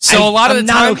 So a lot of the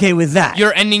time, I'm not okay with that.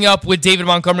 You're ending up with David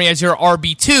Montgomery as your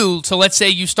RB2. So let's say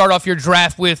you start off your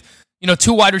draft with,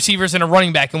 two wide receivers and a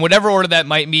running back, in whatever order that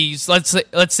might be. So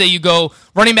let's say you go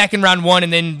running back in round 1,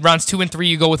 and then rounds 2 and 3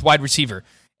 you go with wide receiver.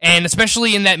 And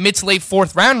especially in that mid to late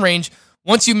fourth round range,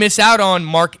 once you miss out on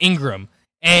Mark Ingram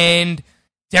and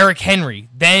Derrick Henry,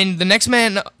 then the next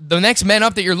men up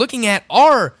that you're looking at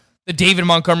are the David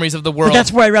Montgomerys of the world. But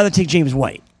that's where I'd rather take James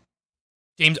White.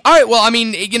 All right, well, I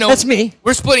mean, that's me.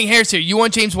 We're splitting hairs here. You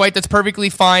want James White, that's perfectly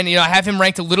fine. I have him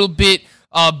ranked a little bit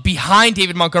behind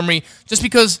David Montgomery just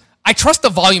because I trust the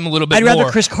volume a little bit more. I'd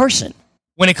rather Chris Carson.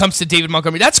 When it comes to David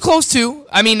Montgomery. That's close too.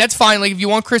 I mean, that's fine. Like, if you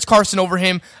want Chris Carson over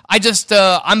him,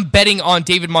 I'm betting on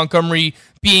David Montgomery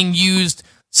being used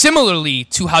similarly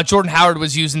to how Jordan Howard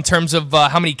was used in terms of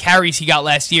how many carries he got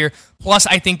last year. Plus,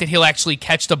 I think that he'll actually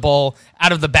catch the ball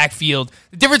out of the backfield.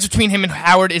 The difference between him and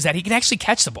Howard is that he can actually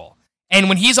catch the ball. And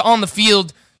when he's on the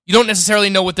field, you don't necessarily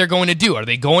know what they're going to do. Are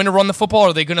they going to run the football, or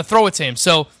are they going to throw it to him?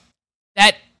 So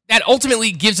that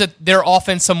ultimately gives their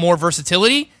offense some more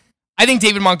versatility. I think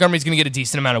David Montgomery is going to get a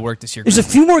decent amount of work this year. There's a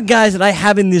few more guys that I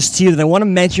have in this tier that I want to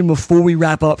mention before we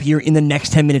wrap up here in the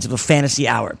next 10 minutes of the Fantasy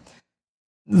Hour.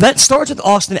 That starts with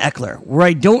Austin Eckler, where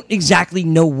I don't exactly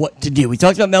know what to do. We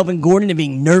talked about Melvin Gordon and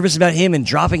being nervous about him and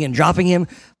dropping him.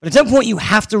 But at some point, you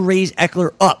have to raise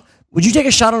Eckler up. Would you take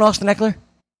a shot on Austin Eckler?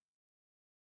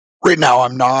 Right now,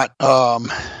 I'm not.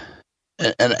 And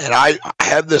I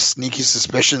have this sneaky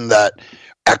suspicion that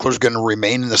Eckler's going to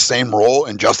remain in the same role,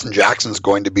 and Justin Jackson's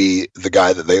going to be the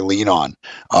guy that they lean on.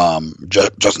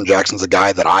 Justin Jackson's a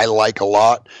guy that I like a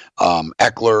lot.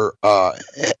 Eckler,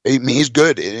 he's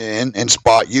good in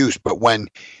spot use, but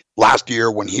last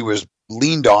year when he was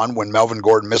leaned on, when Melvin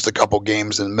Gordon missed a couple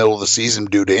games in the middle of the season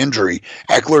due to injury,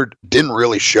 Eckler didn't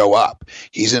really show up.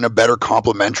 He's in a better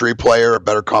complementary player, a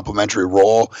better complementary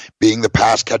role, being the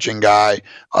pass catching guy.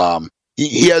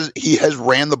 He has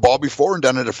ran the ball before and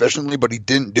done it efficiently, but he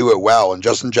didn't do it well. And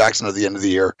Justin Jackson at the end of the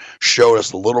year showed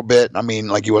us a little bit. I mean,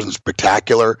 like, he wasn't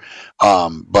spectacular,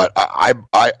 but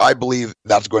I believe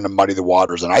that's going to muddy the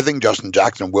waters. And I think Justin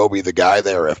Jackson will be the guy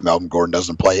there if Melvin Gordon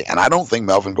doesn't play. And I don't think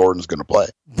Melvin Gordon's going to play.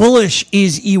 Bullish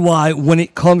is EY when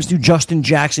it comes to Justin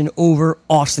Jackson over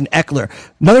Austin Eckler.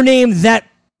 Another name that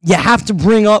you have to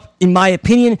bring up, in my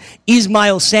opinion, is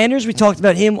Miles Sanders. We talked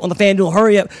about him on the FanDuel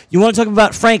Hurry Up. You want to talk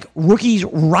about, Frank, rookies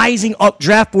rising up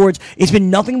draft boards. It's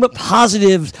been nothing but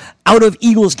positives out of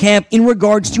Eagles camp in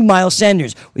regards to Miles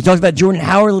Sanders. We talked about Jordan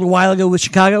Howard a little while ago with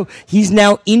Chicago. He's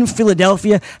now in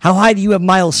Philadelphia. How high do you have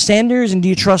Miles Sanders, and do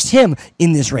you trust him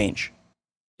in this range?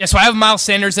 Yeah, so I have Miles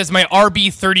Sanders as my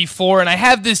RB34, and I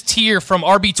have this tier from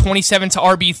RB27 to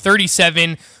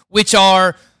RB37, which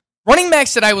are running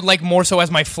backs that I would like more so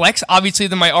as my flex, obviously,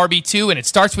 than my RB2, and it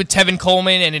starts with Tevin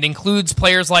Coleman, and it includes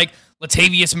players like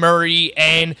Latavius Murray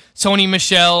and Sony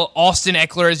Michel, Austin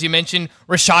Eckler, as you mentioned,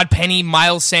 Rashad Penny,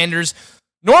 Miles Sanders.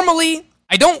 Normally,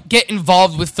 I don't get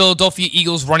involved with Philadelphia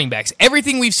Eagles running backs.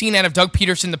 Everything we've seen out of Doug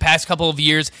Peterson the past couple of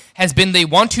years has been they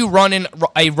want to run in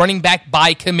a running back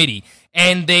by committee.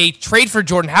 And they trade for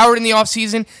Jordan Howard in the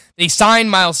offseason. They sign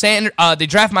Miles Sanders. They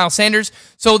draft Miles Sanders.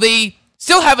 So they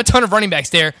still have a ton of running backs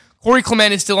there. Corey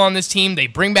Clement is still on this team. They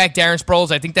bring back Darren Sproles.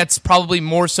 I think that's probably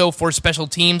more so for special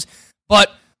teams.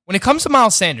 But when it comes to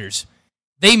Miles Sanders,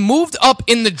 They moved up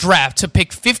in the draft to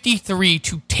pick 53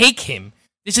 to take him.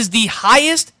 This is the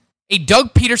highest a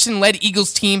Doug Peterson-led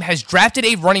Eagles team has drafted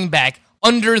a running back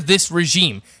under this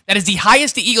regime. That is the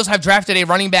highest the Eagles have drafted a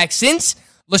running back since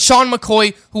LaShawn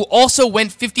McCoy, who also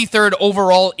went 53rd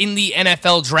overall in the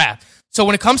NFL draft. So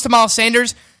when it comes to Miles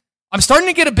Sanders, I'm starting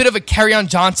to get a bit of a Kerryon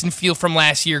Johnson feel from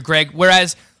last year, Greg,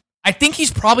 whereas I think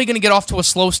he's probably going to get off to a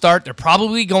slow start. They're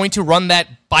probably going to run that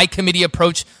by committee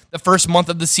approach the first month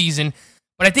of the season.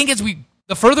 But I think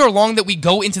the further along that we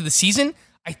go into the season,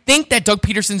 I think that Doug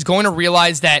Peterson's going to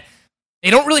realize that they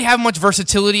don't really have much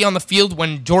versatility on the field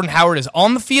when Jordan Howard is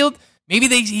on the field. Maybe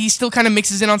he still kind of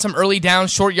mixes in on some early down,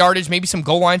 short yardage, maybe some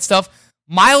goal line stuff.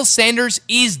 Miles Sanders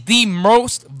is the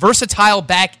most versatile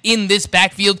back in this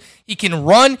backfield. He can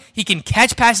run. He can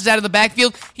catch passes out of the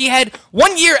backfield. He had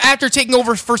 1 year after taking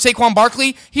over for Saquon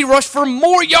Barkley, he rushed for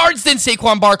more yards than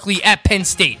Saquon Barkley at Penn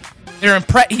State.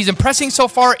 He's impressing so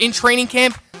far in training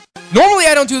camp. Normally,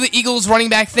 I don't do the Eagles running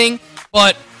back thing,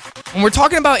 but when we're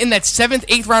talking about in that 7th,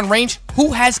 8th round range,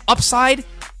 who has upside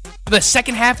for the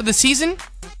second half of the season?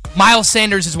 Miles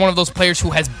Sanders is one of those players who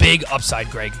has big upside,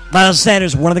 Greg. Miles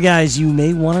Sanders, one of the guys you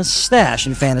may want to stash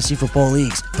in fantasy football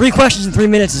leagues. 3 questions in 3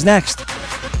 minutes is next.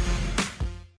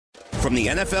 From the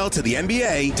NFL to the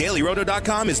NBA,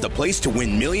 DailyRoto.com is the place to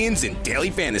win millions in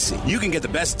daily fantasy. You can get the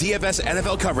best DFS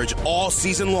NFL coverage all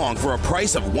season long for a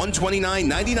price of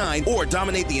 $129.99 or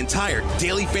dominate the entire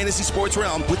daily fantasy sports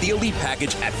realm with the Elite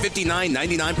Package at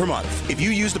 $59.99 per month. If you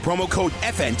use the promo code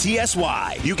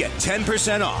FNTSY, you get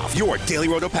 10% off your Daily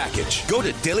Roto package. Go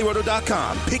to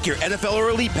DailyRoto.com, pick your NFL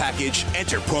or Elite Package,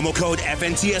 enter promo code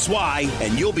FNTSY,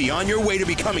 and you'll be on your way to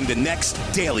becoming the next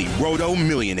Daily Roto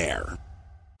millionaire.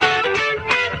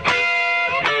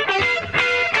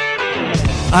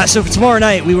 So for tomorrow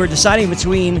night, we were deciding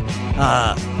between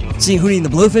seeing Hootie and the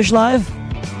Blowfish live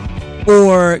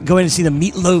or going to see the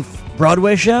Meatloaf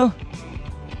Broadway show.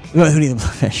 We went with Hootie and the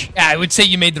Blowfish. Yeah, I would say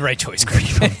you made the right choice, Greg.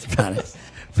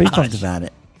 Pretty pumped about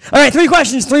it. All right, 3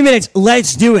 questions, 3 minutes.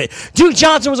 Let's do it. Duke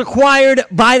Johnson was acquired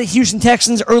by the Houston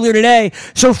Texans earlier today.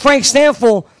 So Frank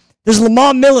Stanfield, does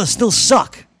Lamar Miller still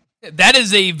suck? That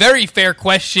is a very fair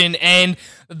question, and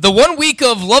the 1 week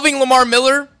of loving Lamar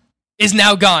Miller is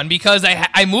now gone because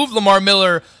I moved Lamar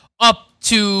Miller up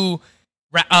to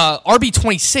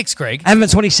RB26, Greg. I'm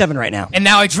at 27 right now. And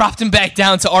now I dropped him back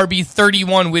down to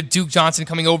RB31 with Duke Johnson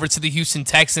coming over to the Houston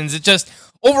Texans. It just,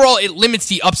 overall, it limits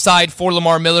the upside for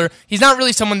Lamar Miller. He's not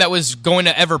really someone that was going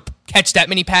to ever catch that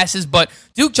many passes, but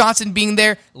Duke Johnson being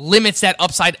there limits that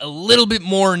upside a little bit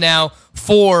more now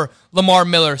for Lamar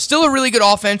Miller. Still a really good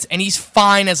offense, and he's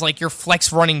fine as like your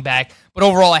flex running back. But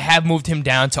overall, I have moved him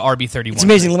down to RB31. It's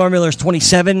amazing. Lamar Miller's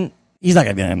 27. He's not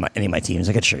going to be on any of my teams.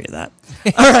 I can show you that.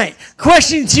 All right.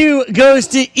 Question 2 goes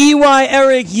to EY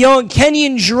Eric Young.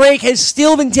 Kenyon Drake has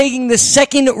still been taking the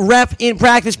second rep in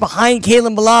practice behind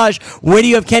Kalen Ballage. Where do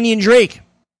you have Kenyon Drake?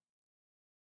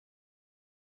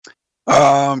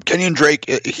 Kenyon Drake,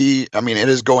 it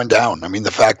is going down. I mean,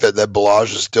 the fact that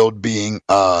Ballage is still being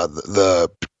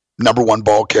the number 1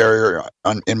 ball carrier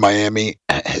in Miami,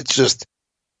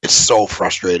 it's so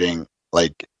frustrating.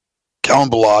 Like, Kalen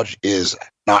Ballage is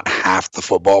not half the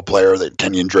football player that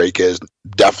Kenyon Drake is.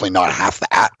 Definitely not half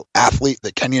the athlete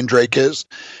that Kenyon Drake is.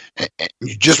 And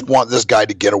you just want this guy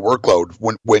to get a workload.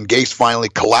 When Gase finally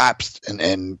collapsed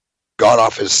and got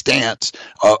off his stance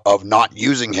of not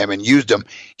using him and used him,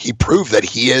 he proved that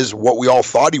he is what we all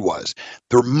thought he was.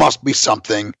 There must be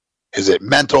something. Is it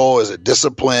mental? Is it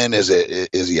discipline? Is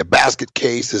he a basket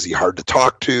case? Is he hard to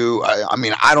talk to?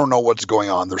 I don't know what's going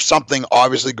on. There's something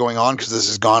obviously going on because this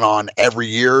has gone on every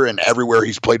year and everywhere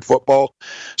he's played football.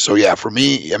 So yeah, for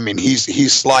me,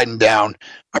 he's sliding down.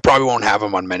 I probably won't have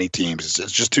him on many teams.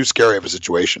 It's just too scary of a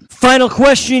situation. Final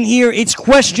question here. It's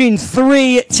question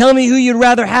 3. Tell me who you'd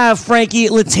rather have, Frankie.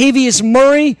 Latavius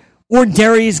Murray or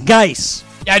Darius Geis?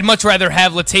 Yeah, I'd much rather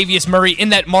have Latavius Murray in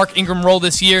that Mark Ingram role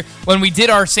this year. When we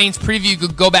did our Saints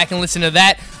preview, go back and listen to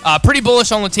that. Pretty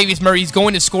bullish on Latavius Murray. He's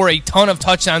going to score a ton of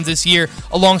touchdowns this year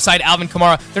alongside Alvin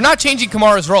Kamara. They're not changing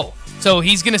Kamara's role, so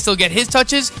he's going to still get his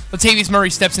touches. Latavius Murray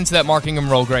steps into that Mark Ingram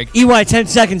role, Greg. EY, 10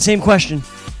 seconds, same question.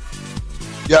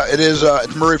 Yeah, it is.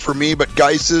 It's Murray for me, but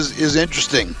Geis is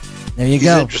interesting. There you He's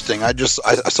go. Interesting. I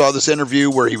saw this interview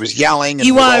where he was yelling. And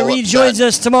EY rejoins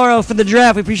us tomorrow for the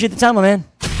draft. We appreciate the time, my man.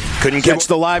 Couldn't catch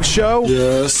the live show?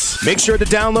 Yes. Make sure to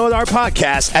download our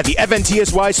podcast at the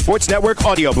FNTSY Sports Network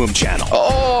Audio Boom channel.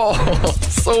 Oh,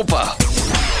 super.